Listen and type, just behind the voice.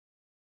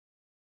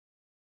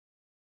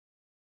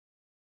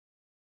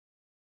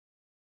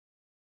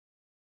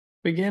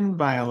Begin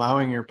by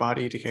allowing your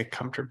body to get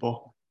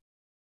comfortable.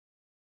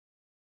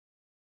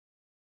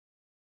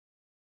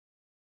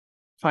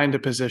 Find a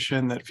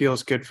position that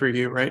feels good for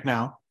you right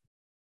now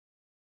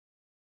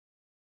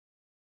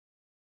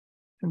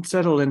and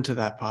settle into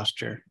that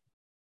posture.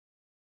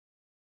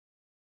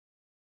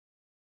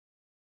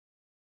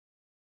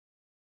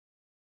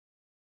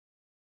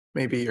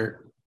 Maybe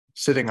you're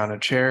sitting on a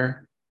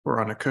chair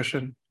or on a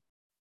cushion.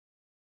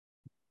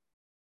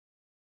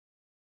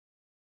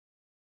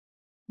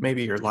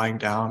 Maybe you're lying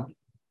down.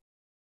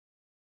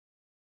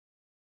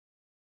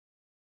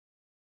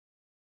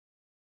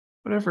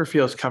 Whatever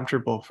feels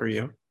comfortable for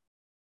you.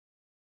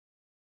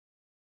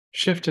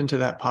 Shift into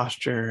that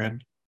posture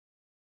and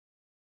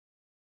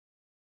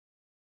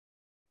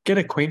get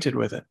acquainted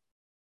with it.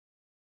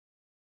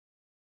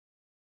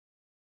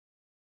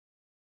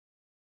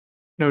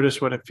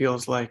 Notice what it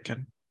feels like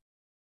and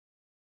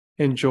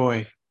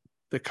enjoy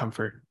the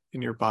comfort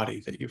in your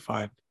body that you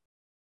find.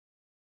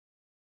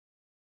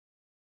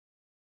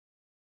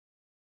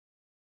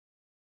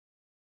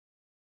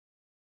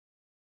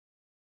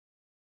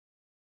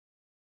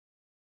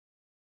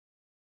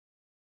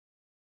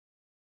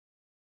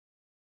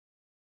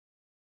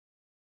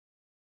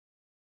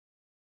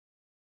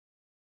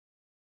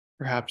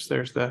 Perhaps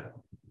there's the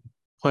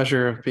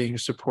pleasure of being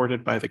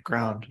supported by the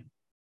ground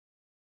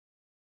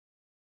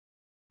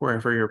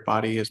wherever your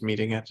body is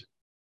meeting it.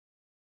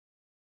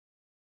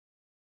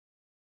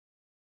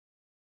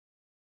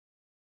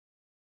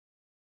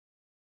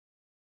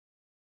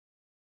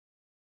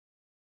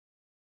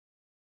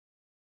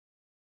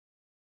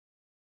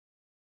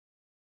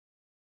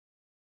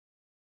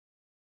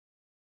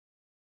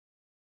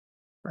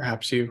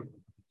 Perhaps you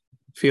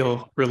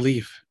feel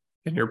relief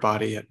in your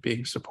body at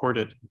being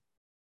supported,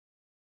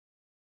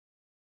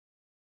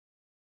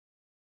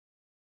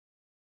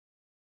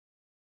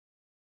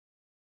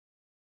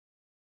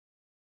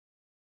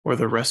 or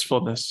the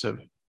restfulness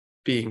of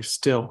being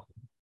still.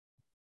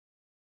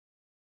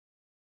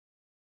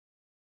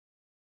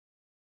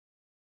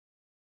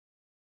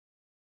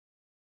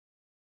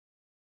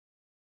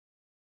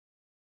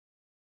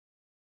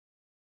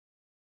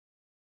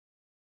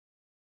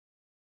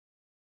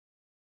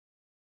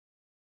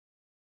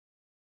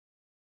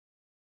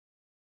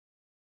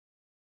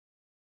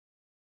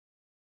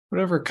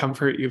 Whatever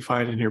comfort you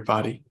find in your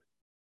body,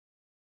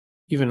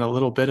 even a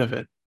little bit of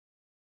it,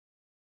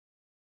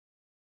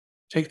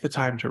 take the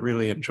time to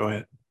really enjoy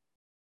it.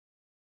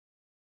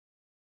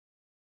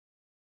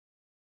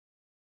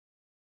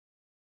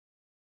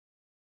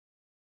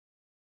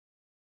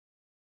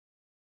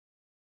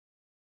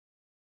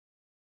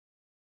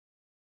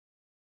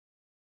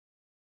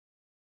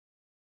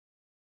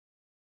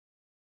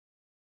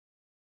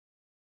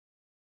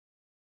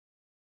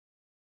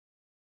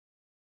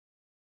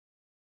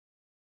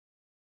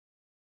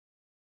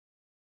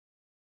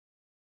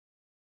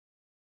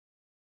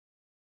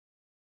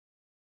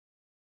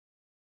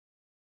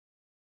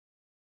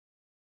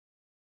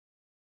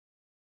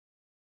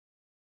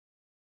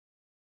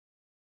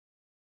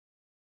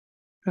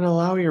 And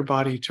allow your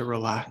body to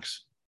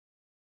relax.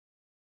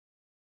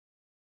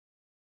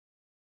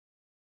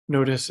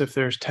 Notice if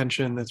there's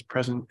tension that's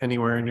present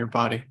anywhere in your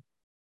body,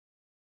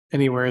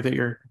 anywhere that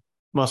your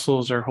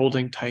muscles are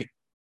holding tight.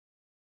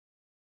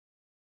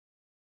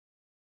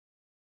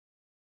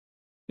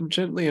 And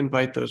gently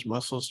invite those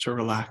muscles to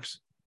relax,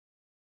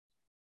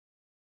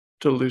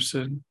 to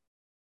loosen,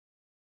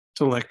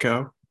 to let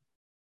go.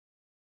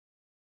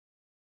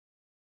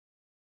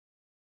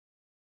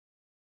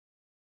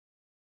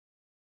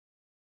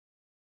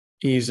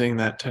 Easing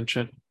that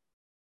tension,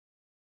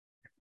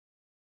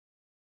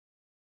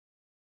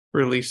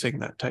 releasing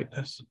that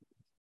tightness.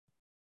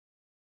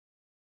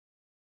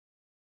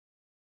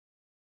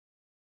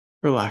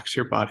 Relax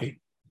your body.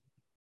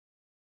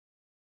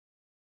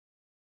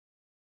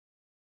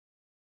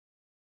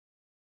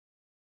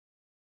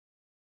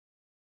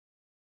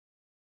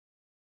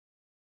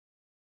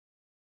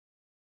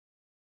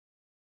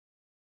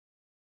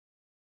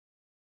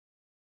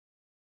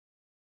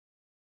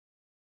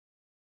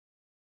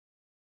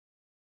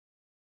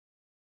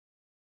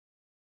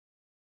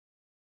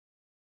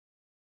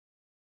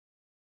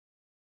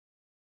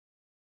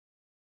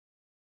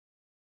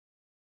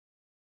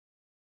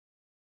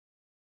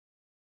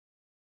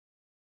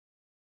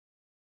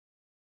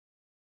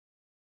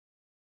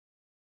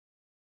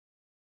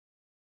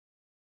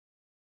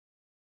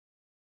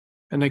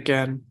 And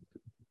again,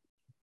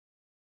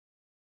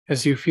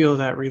 as you feel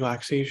that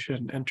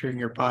relaxation entering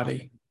your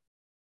body,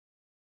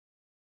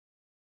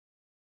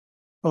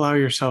 allow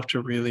yourself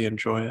to really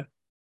enjoy it,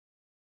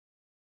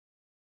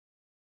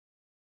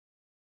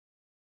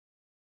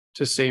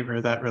 to savor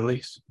that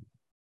release.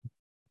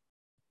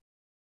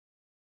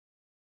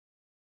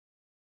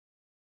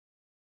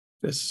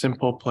 This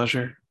simple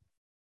pleasure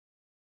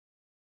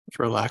of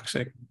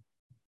relaxing.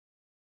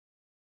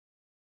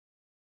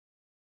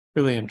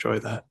 Really enjoy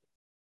that.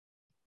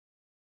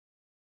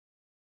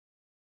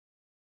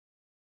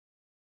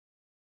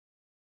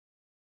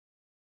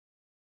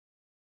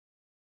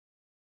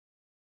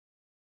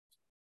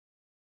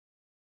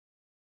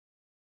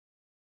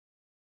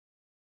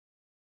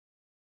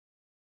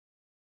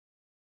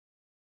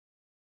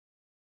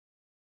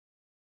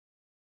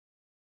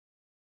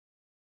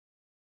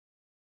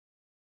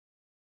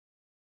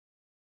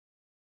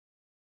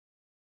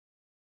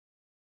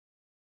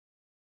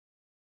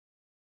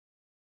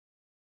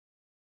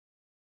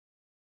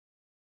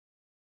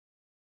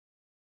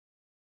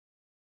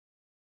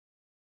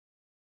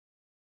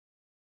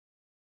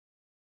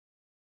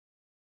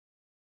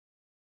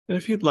 And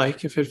if you'd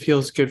like, if it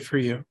feels good for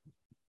you,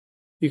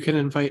 you can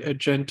invite a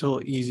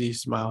gentle, easy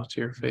smile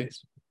to your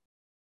face.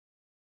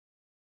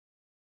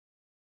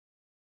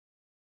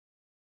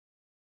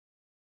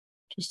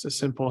 Just a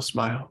simple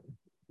smile.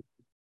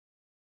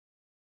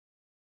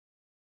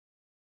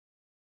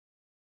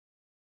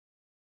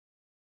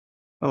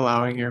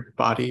 Allowing your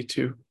body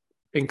to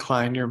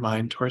incline your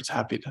mind towards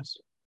happiness.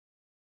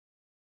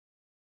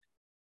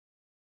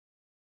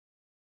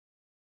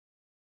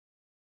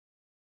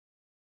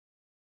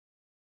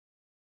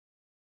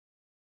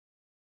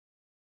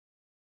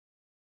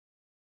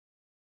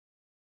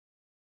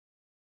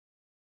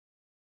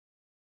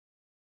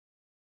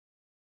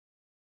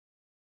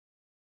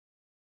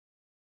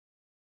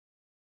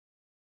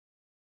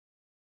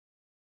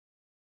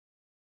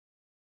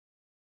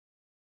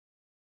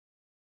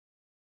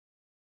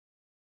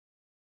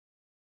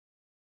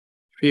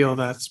 Feel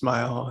that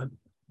smile, and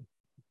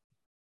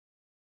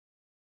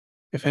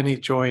if any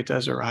joy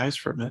does arise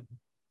from it,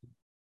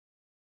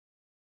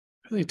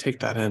 really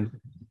take that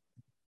in.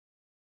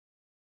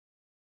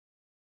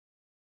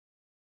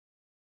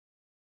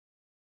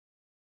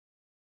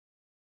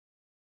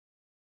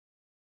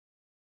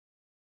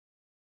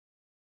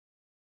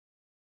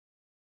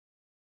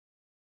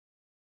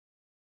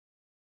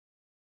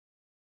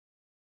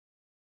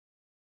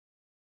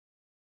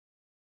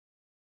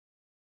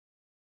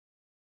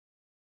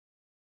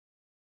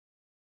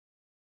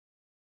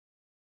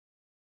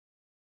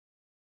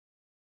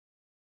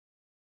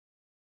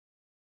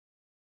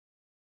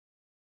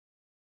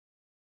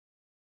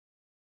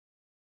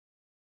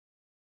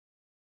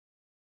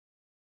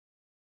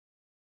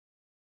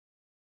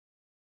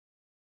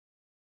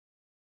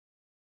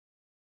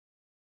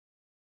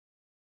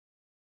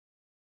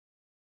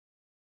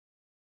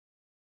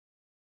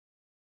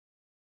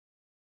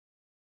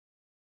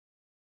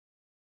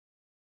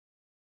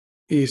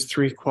 These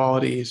three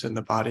qualities in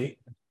the body: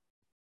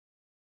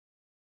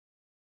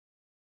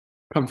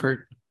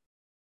 comfort,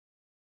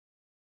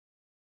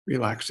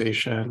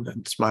 relaxation,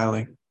 and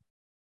smiling.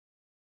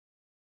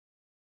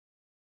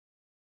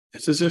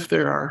 It's as if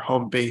they're our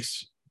home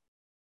base.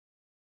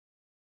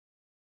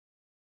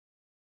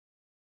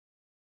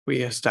 We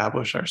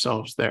establish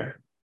ourselves there.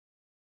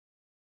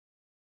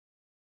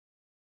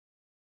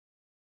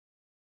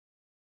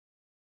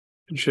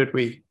 And should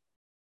we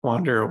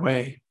wander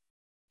away,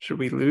 should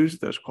we lose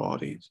those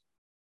qualities,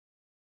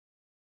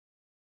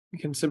 we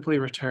can simply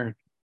return,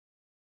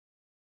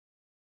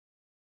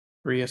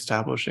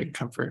 reestablishing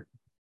comfort,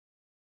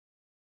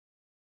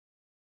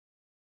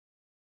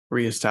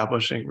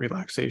 reestablishing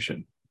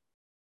relaxation,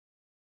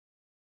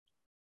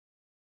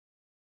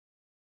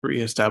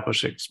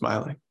 reestablishing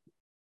smiling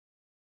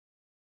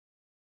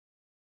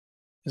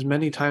as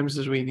many times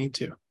as we need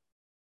to.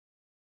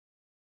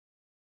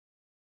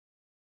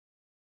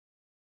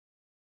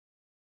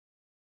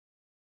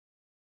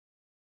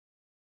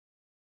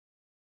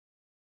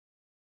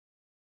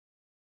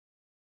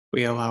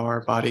 We allow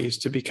our bodies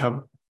to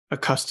become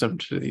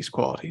accustomed to these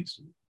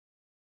qualities,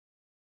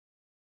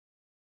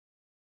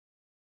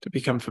 to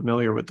become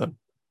familiar with them.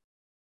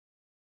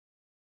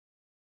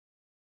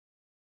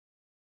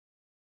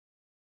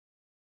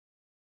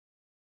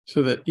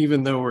 So that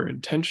even though we're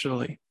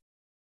intentionally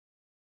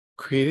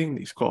creating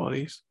these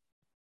qualities,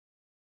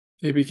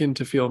 they begin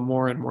to feel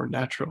more and more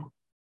natural.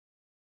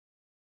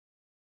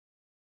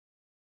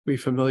 We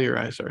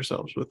familiarize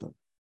ourselves with them.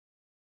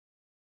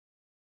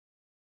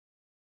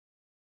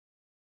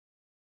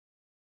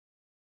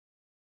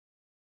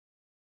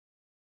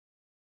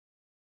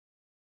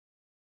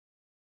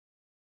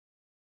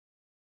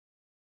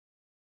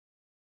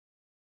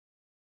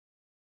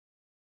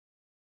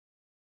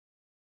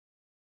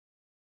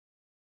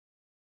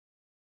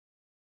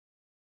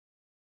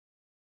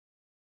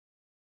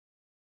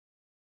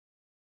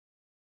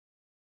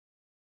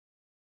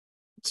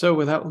 So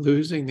without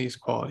losing these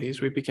qualities,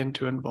 we begin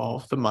to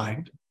involve the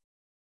mind,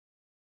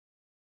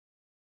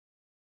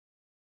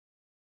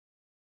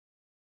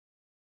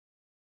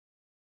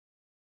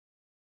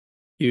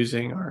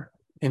 using our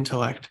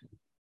intellect,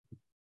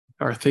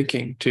 our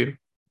thinking to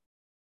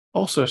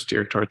also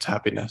steer towards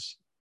happiness.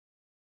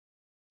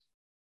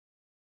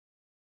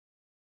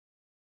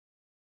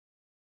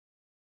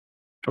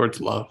 Towards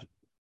love.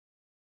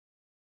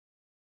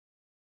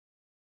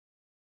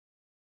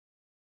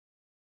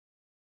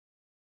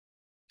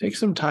 Take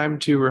some time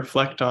to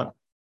reflect on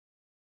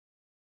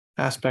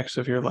aspects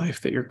of your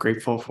life that you're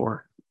grateful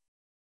for,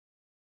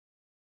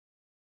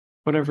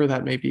 whatever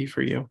that may be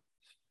for you.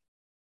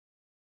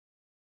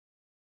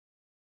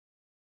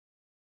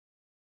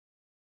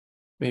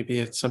 Maybe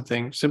it's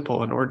something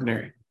simple and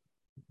ordinary,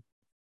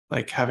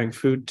 like having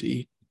food to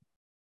eat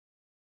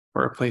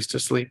or a place to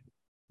sleep.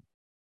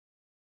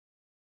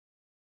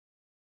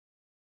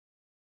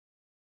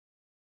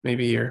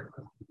 Maybe you're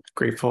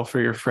grateful for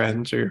your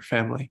friends or your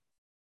family,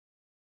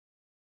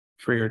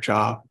 for your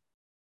job.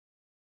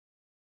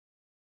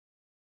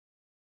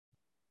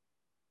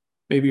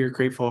 Maybe you're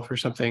grateful for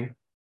something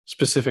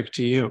specific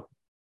to you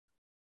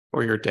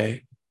or your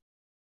day,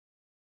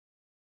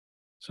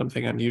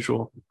 something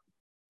unusual.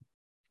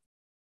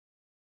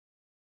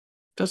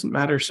 doesn't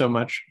matter so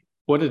much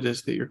what it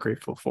is that you're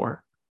grateful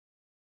for.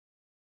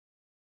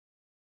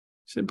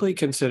 Simply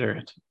consider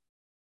it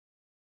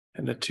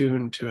and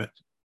attune to it.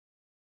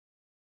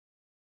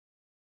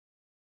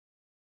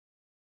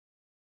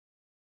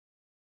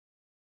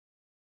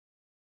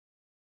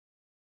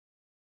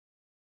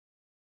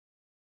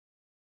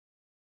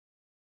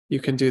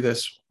 You can do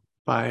this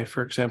by,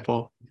 for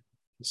example,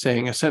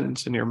 saying a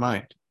sentence in your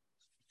mind.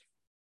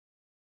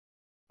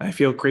 I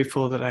feel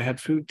grateful that I had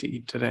food to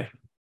eat today.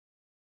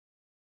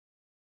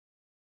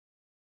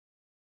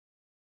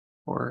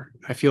 Or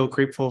I feel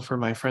grateful for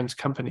my friend's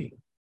company.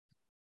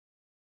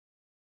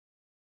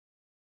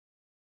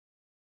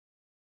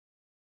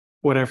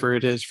 Whatever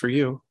it is for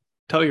you,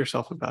 tell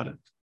yourself about it.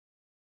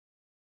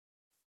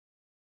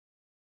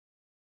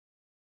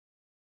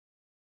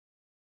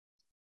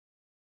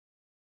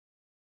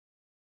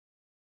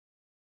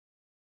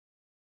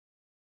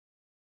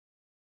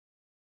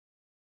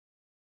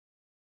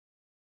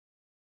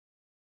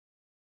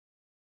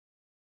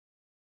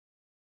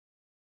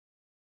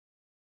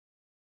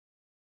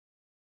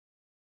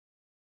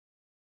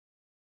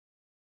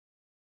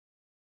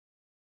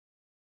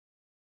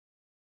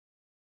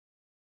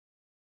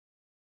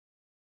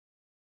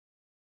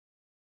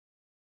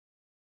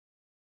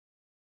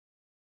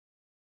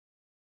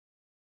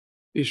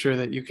 Be sure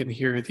that you can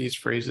hear these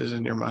phrases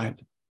in your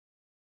mind.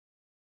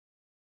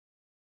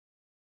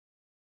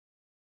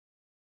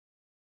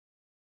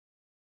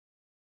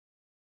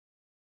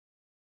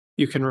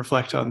 You can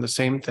reflect on the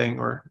same thing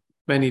or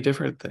many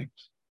different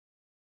things.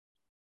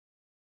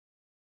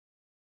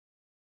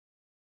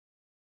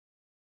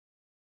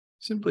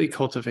 Simply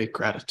cultivate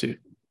gratitude.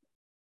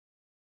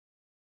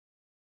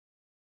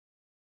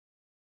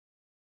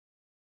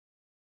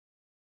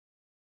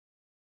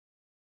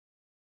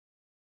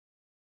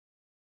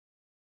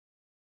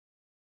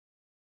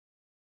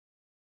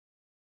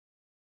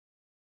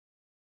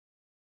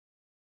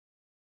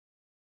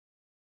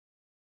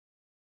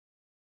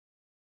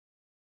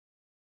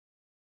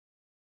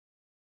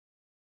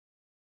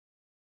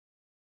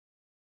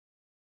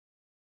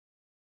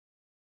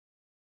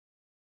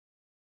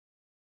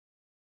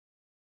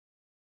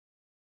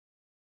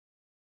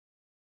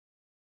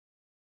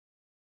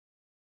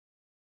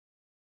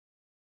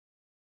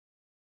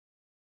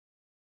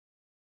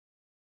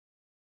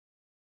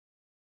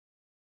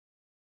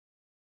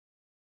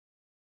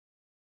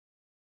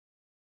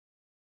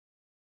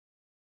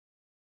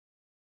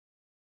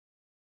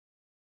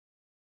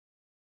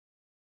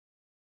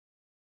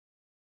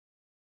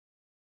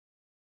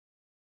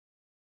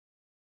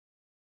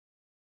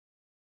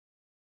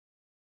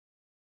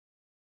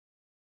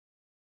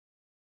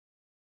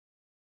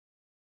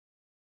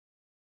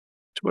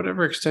 To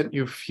whatever extent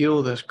you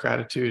feel this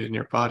gratitude in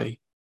your body,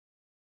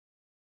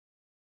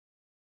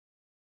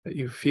 that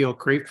you feel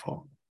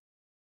grateful,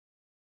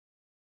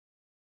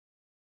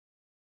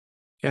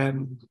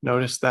 again,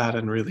 notice that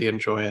and really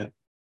enjoy it.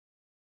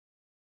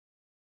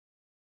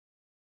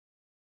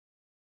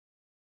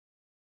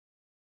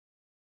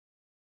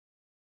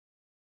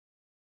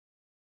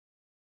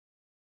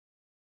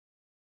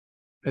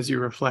 As you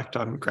reflect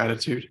on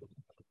gratitude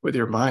with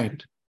your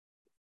mind,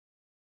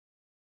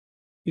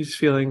 these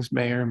feelings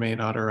may or may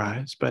not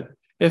arise, but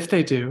if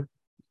they do,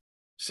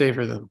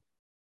 savor them,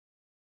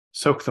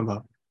 soak them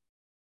up,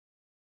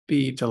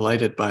 be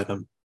delighted by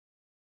them.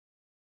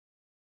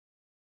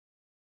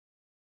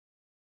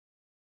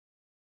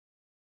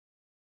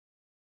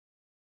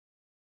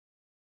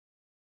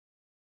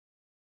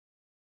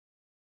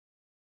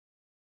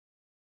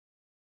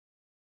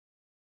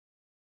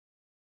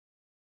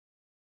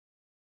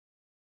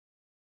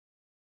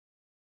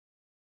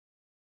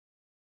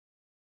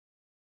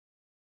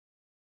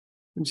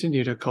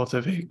 Continue to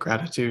cultivate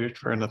gratitude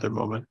for another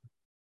moment.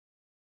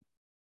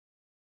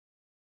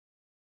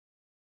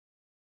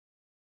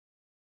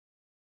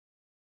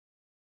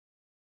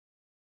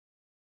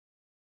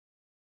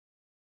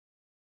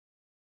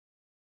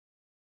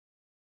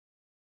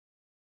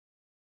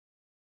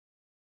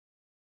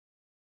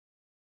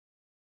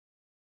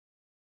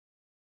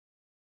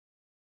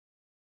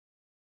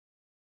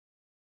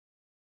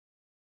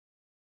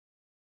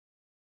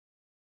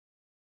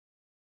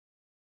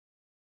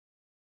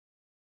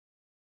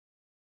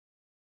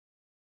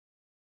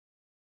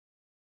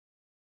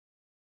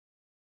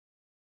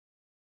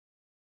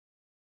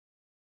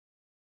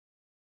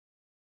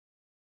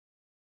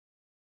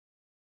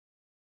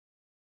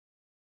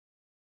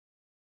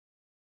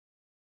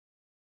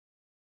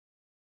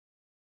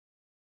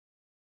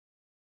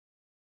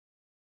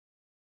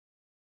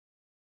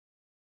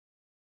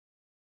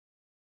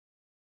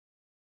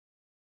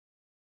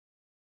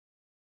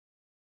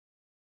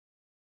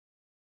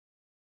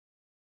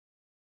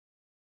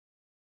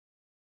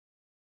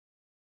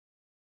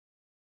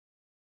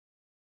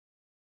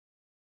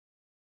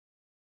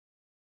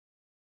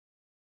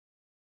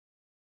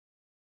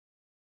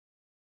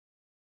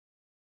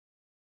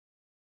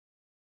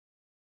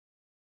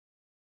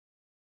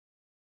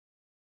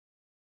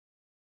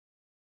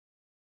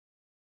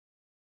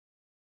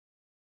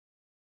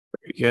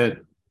 Very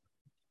good.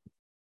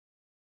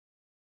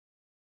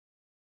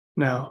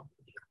 Now,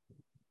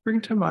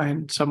 bring to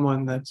mind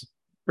someone that's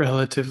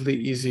relatively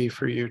easy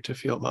for you to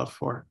feel love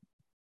for,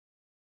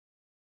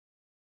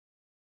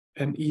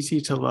 an easy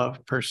to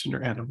love person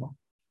or animal.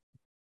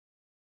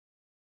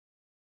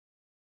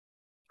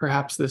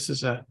 Perhaps this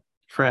is a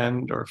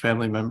friend or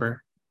family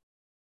member,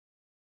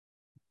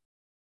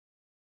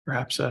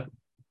 perhaps a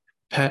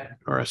pet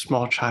or a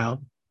small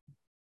child,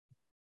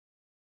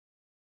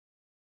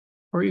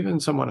 or even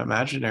someone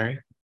imaginary,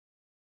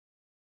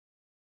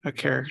 a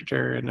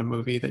character in a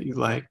movie that you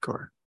like,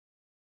 or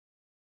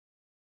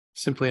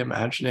simply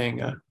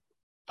imagining a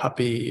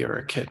puppy or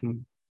a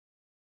kitten,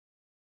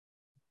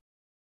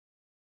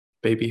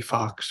 baby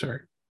fox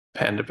or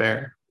panda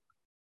bear,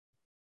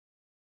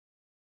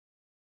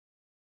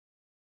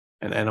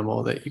 an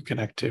animal that you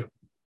connect to.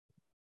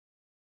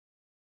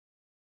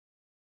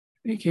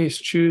 In any case,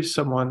 choose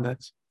someone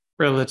that's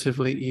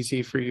relatively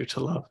easy for you to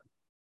love.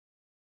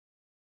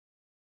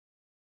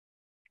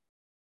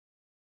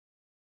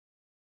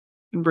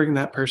 And bring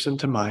that person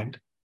to mind.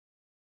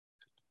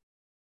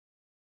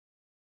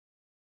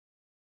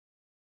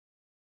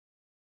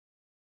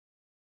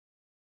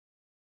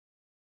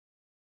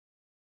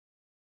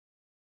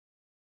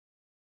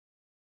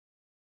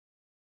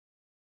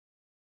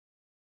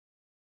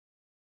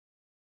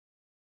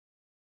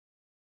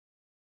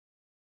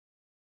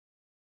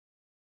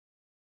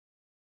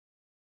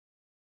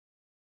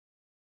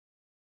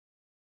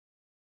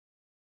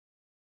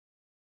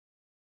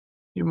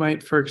 You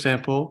might, for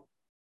example,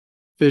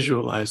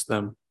 visualize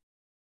them,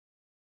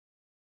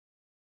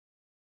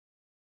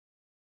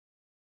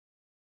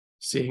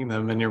 seeing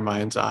them in your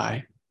mind's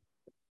eye,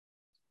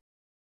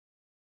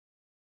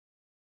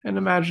 and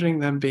imagining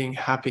them being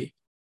happy.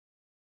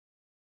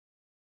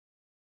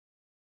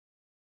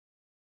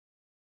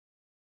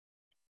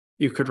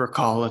 You could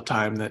recall a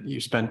time that you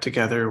spent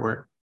together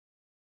where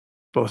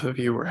both of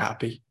you were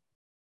happy,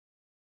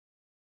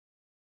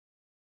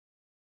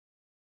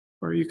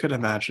 or you could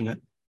imagine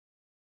it,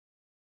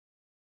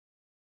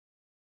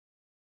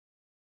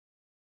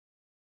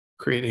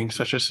 creating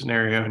such a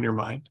scenario in your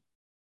mind.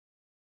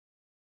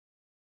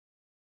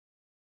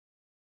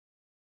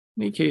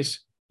 In any case,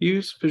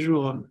 use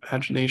visual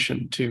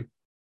imagination to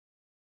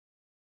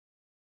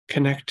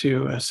connect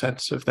to a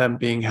sense of them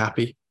being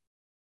happy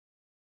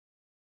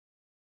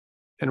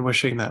and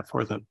wishing that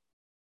for them,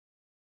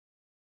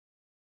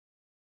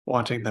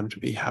 wanting them to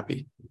be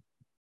happy.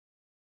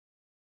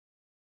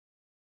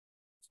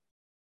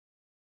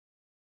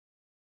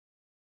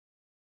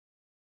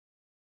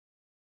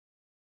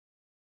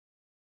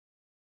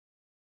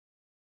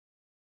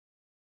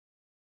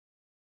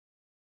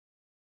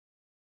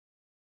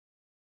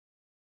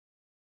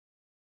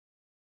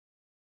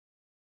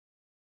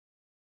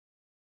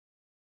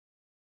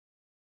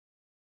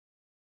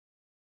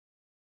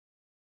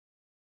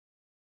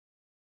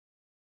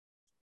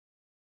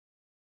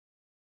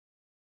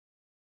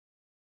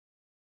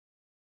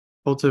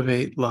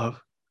 Cultivate love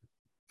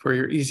for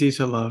your easy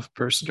to love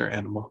person or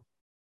animal.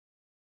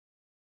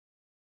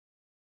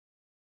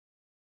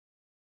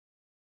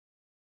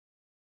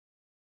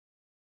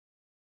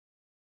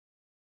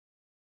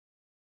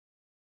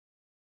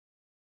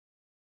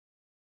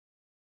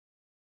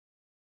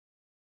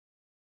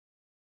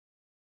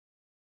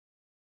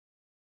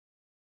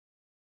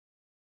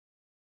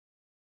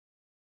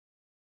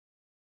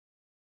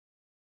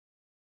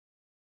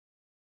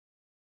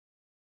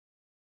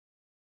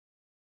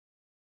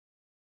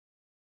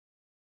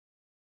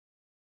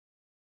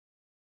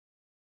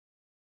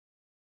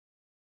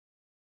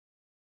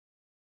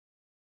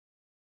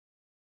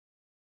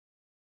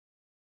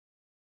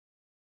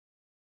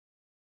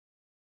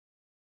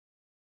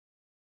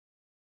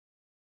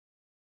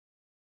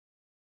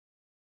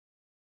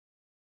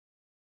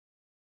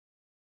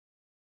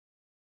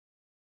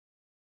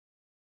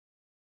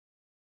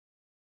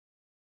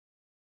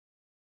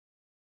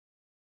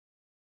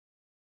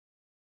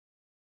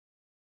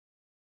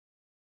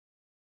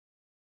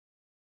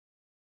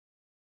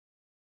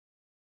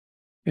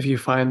 If you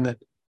find that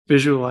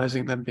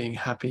visualizing them being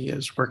happy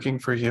is working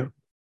for you,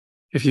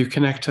 if you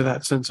connect to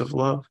that sense of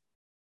love,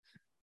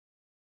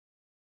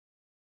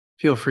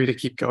 feel free to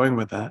keep going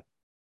with that.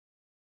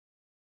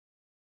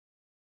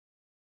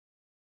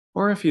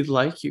 Or if you'd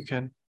like, you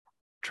can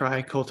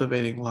try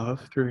cultivating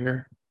love through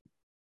your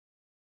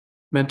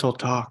mental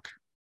talk,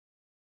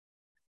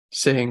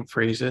 saying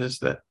phrases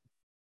that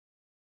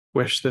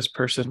wish this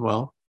person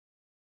well,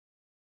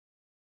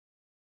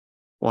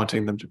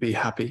 wanting them to be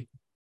happy.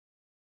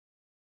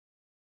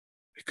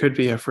 It could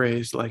be a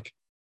phrase like,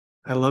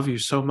 I love you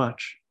so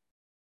much,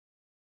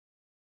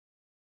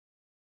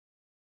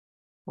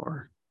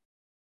 or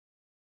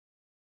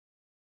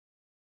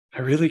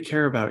I really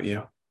care about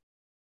you,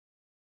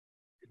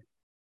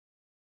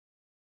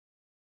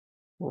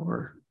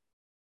 or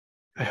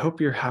I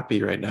hope you're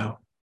happy right now.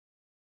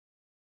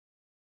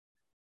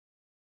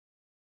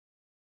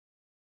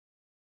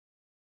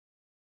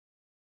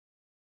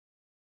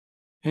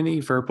 Any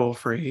verbal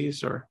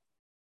phrase or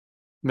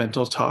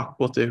mental talk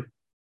will do,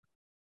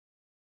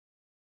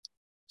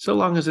 so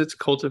long as it's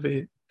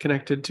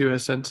connected to a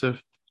sense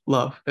of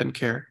love and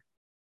care,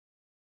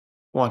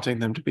 wanting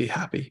them to be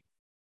happy.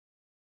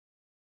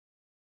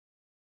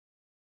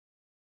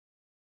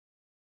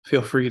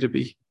 Feel free to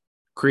be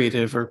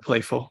creative or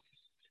playful.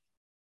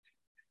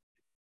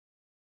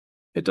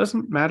 It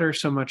doesn't matter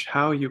so much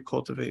how you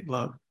cultivate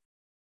love,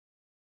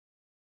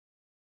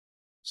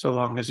 so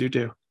long as you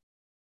do.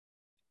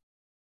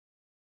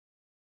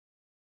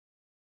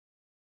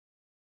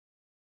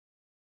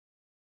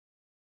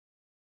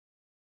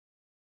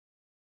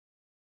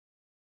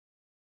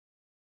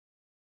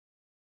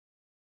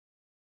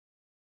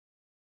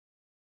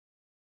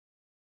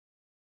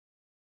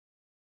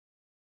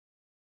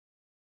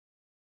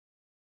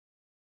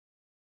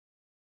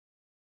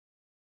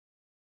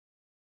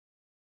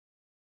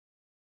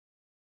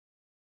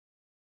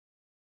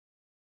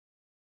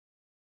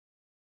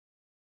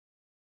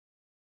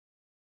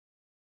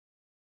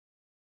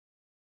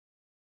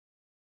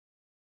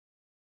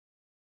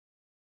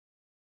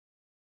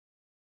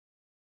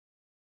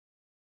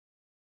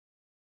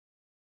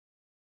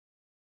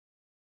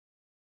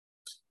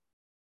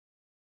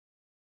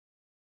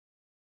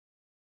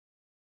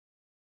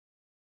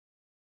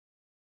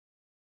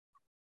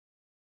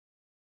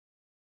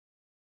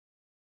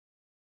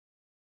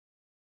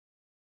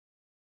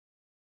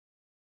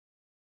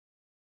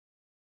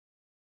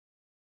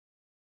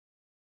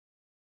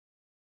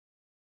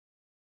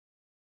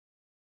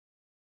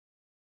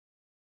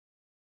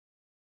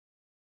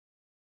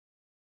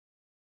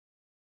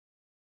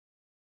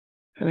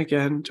 And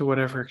again, to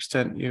whatever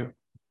extent you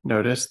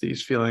notice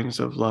these feelings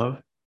of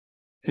love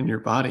in your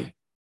body,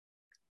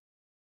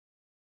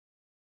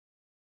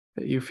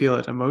 that you feel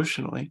it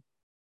emotionally,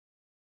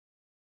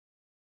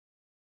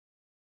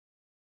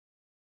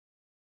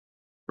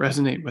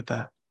 resonate with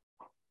that.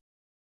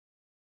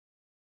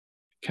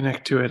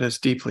 Connect to it as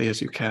deeply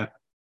as you can.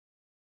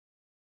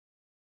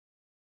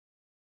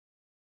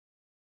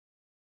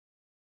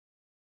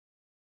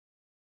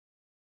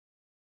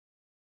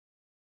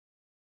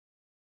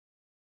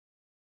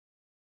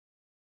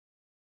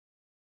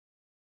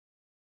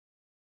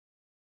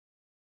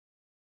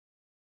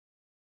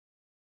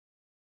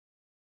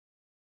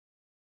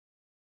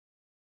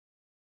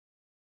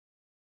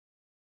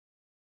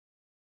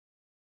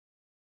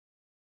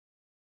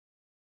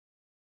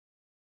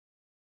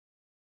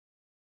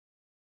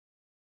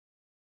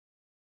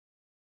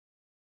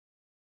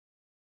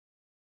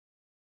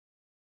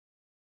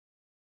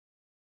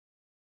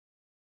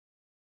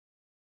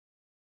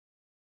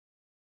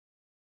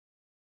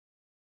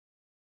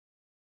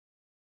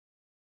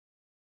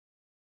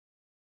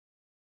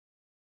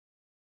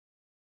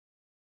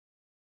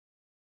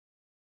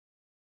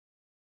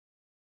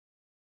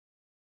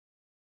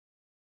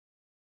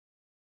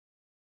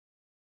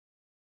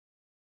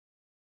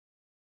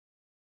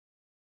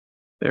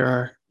 There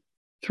are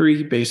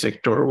three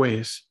basic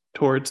doorways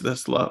towards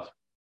this love.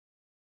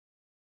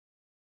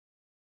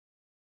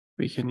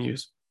 We can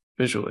use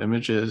visual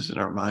images in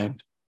our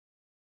mind.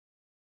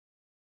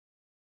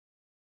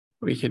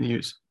 We can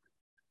use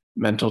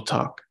mental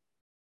talk.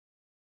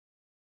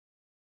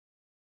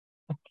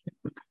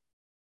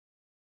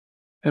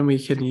 And we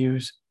can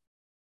use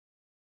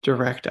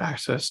direct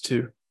access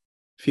to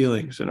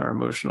feelings in our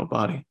emotional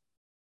body.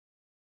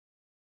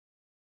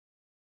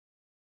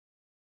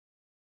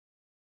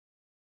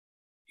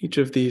 Each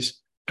of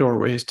these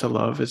doorways to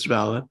love is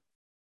valid.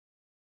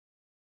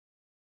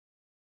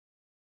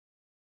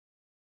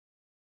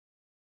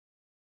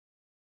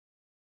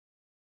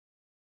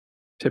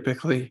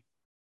 Typically,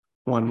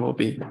 one will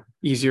be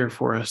easier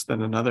for us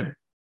than another.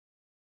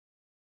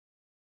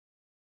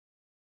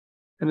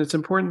 And it's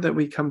important that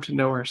we come to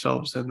know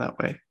ourselves in that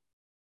way,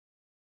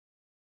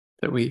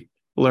 that we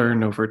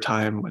learn over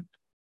time what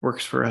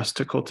works for us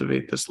to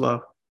cultivate this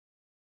love,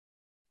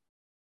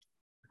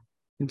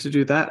 and to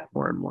do that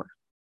more and more.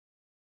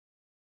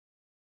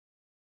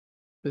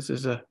 This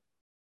is a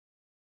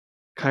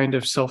kind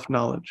of self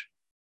knowledge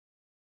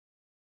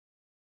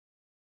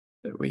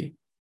that we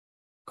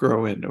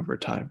grow in over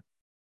time,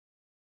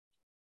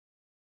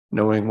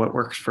 knowing what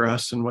works for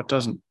us and what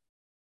doesn't.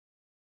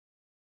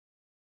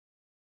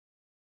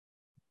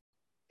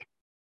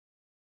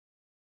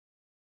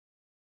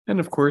 And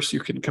of course, you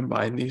can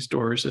combine these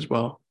doors as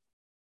well,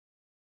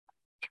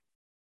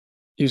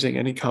 using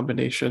any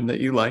combination that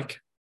you like.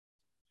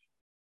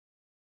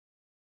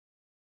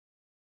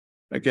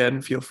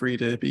 Again, feel free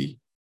to be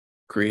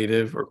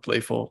creative or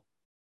playful.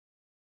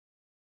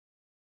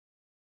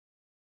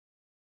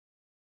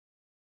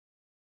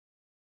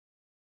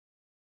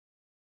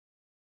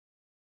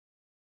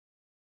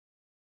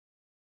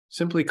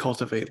 Simply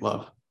cultivate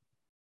love.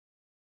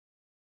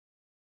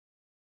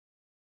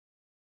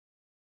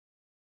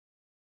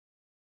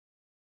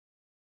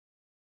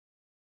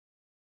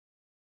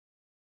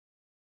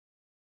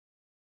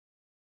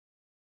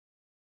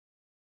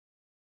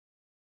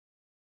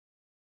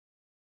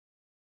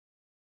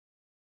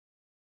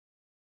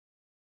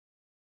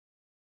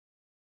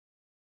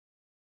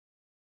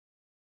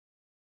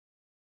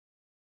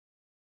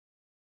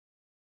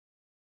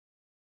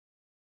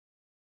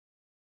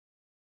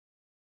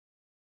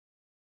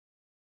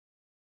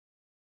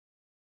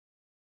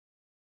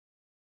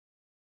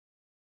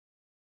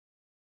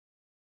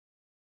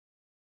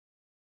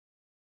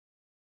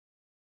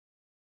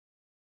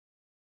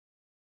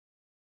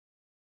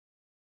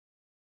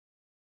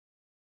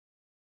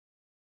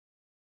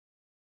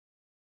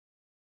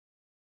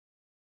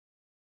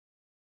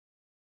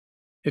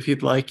 If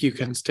you'd like, you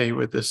can stay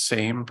with the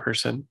same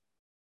person,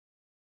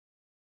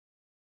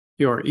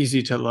 your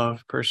easy to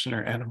love person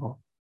or animal.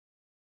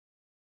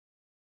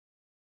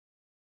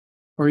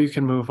 Or you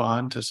can move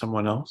on to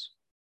someone else,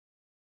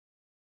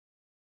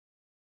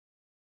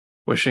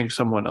 wishing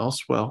someone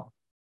else well.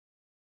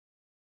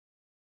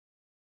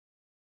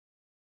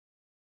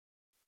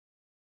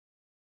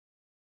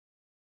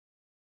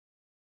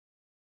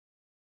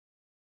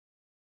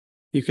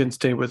 You can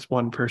stay with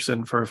one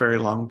person for a very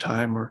long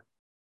time or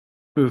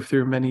move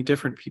through many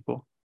different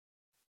people.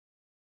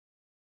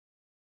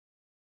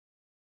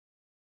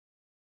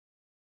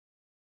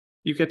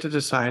 You get to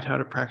decide how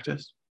to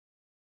practice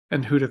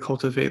and who to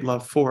cultivate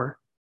love for.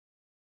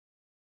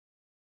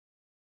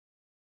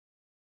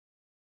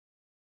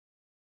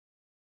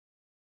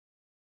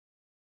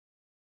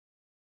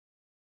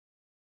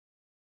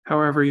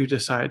 However, you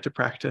decide to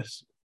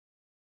practice,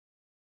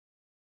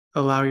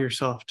 allow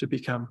yourself to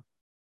become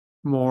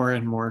more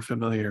and more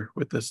familiar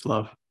with this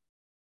love,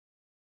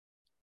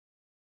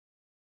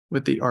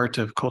 with the art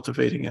of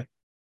cultivating it,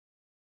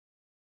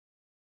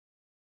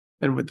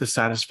 and with the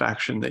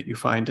satisfaction that you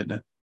find in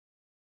it.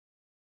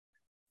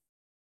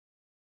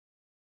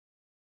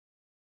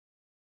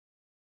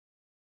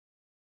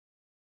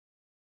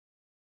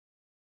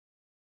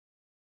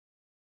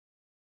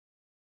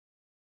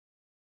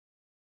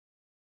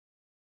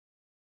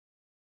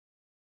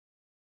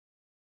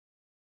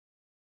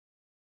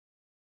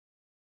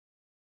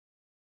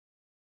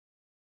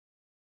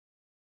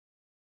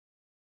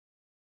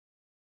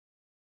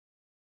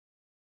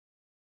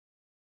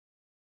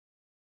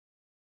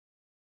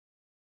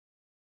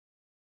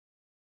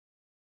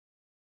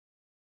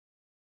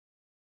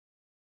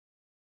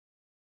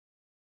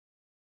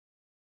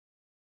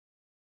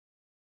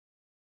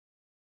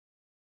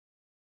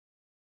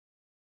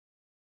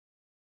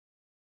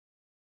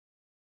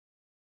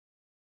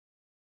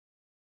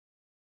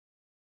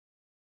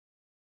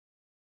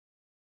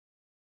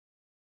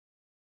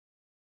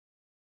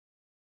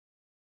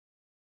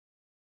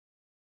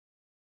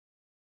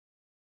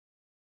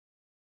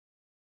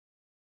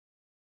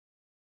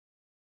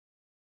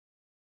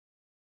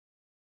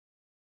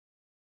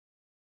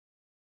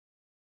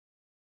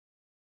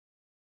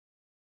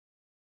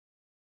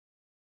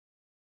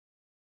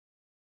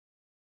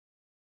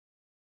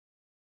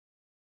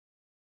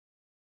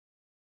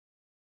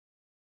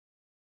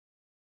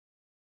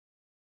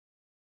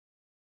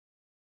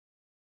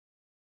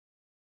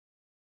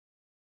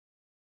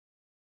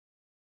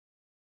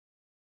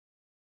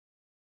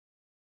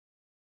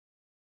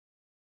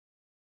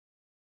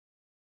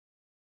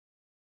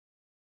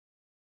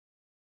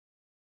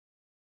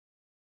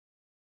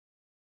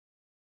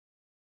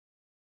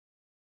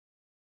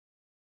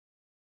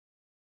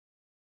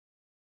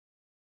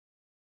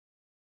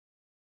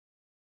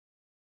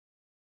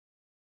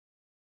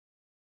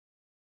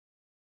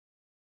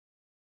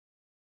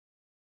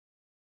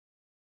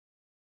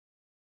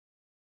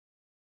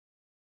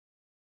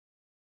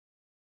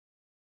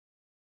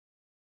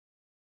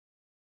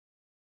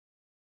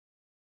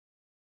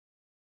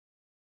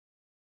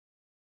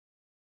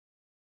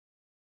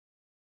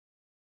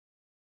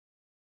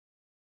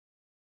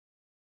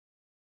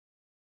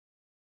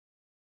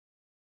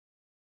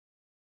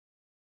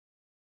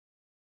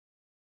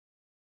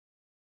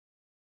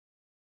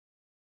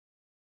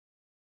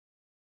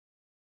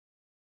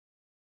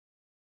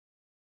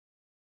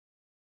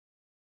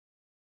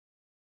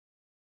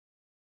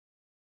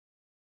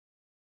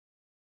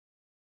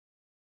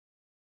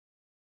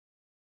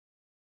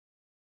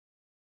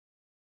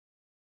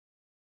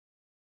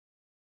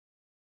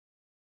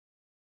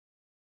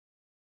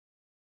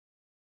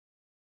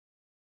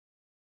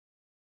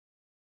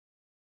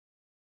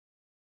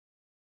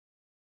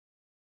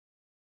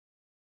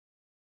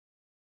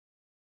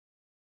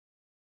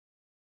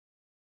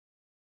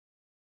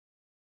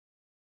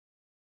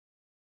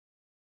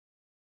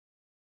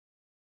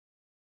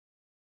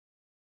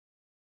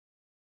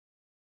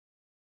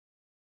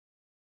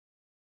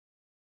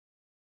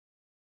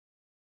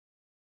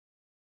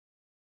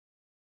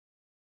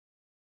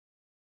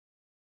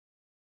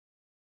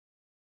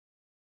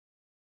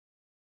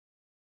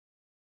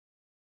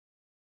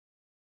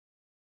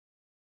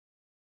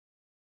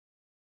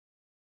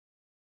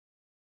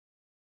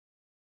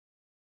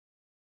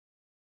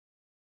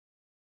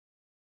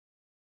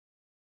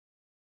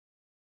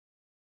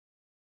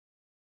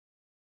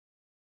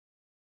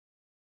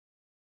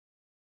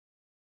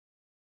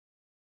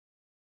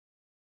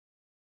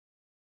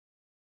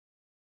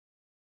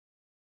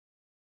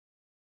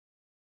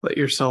 Let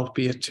yourself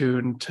be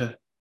attuned to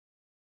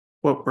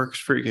what works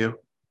for you.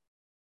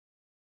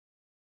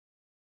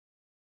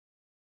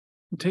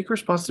 And take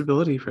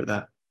responsibility for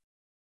that.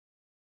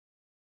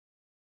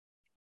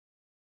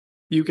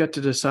 You get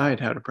to decide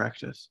how to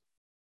practice,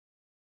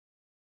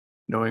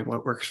 knowing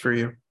what works for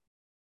you,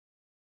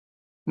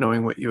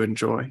 knowing what you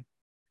enjoy,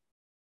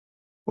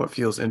 what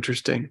feels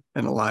interesting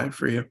and alive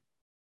for you.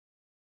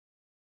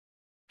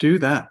 Do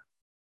that.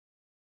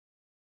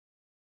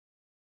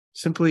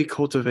 Simply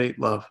cultivate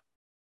love.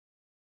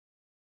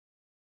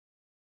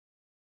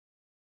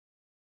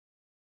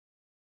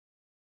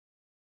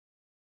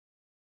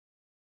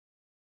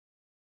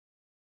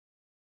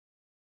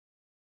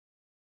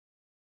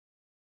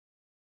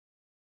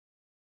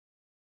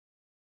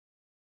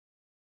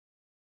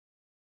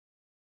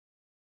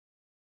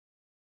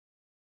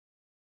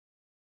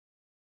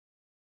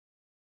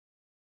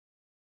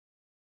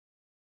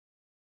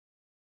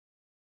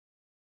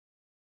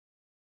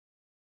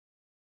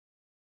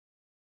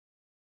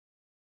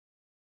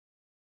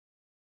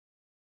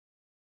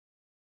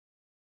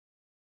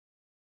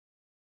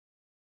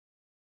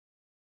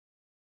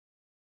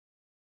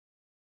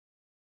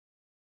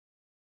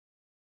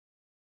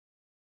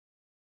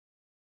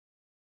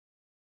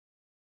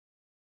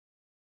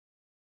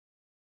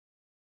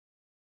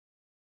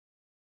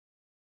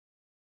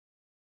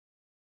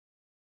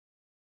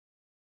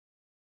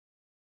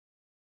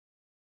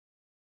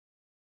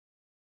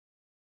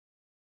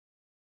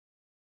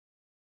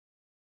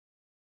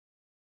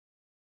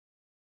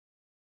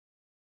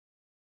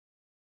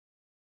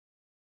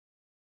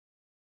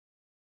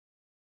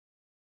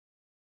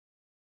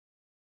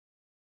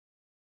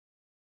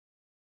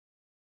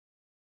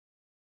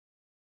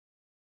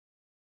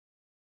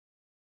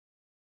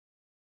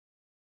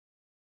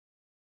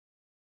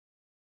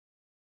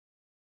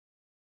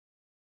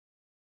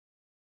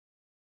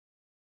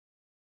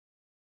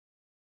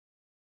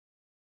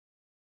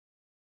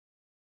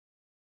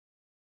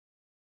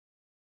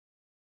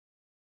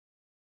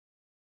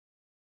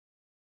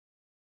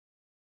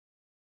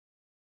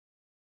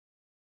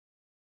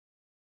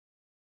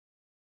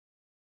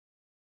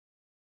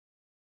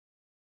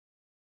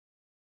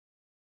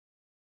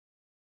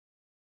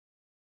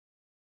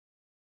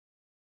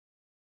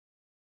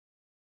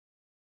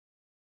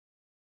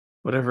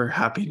 whatever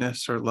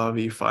happiness or love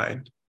you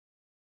find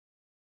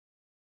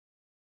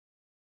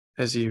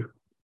as you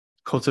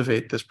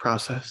cultivate this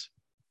process.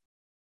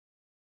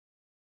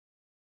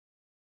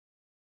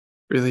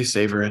 Really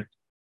savor it.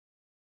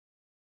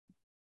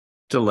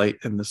 Delight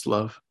in this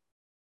love.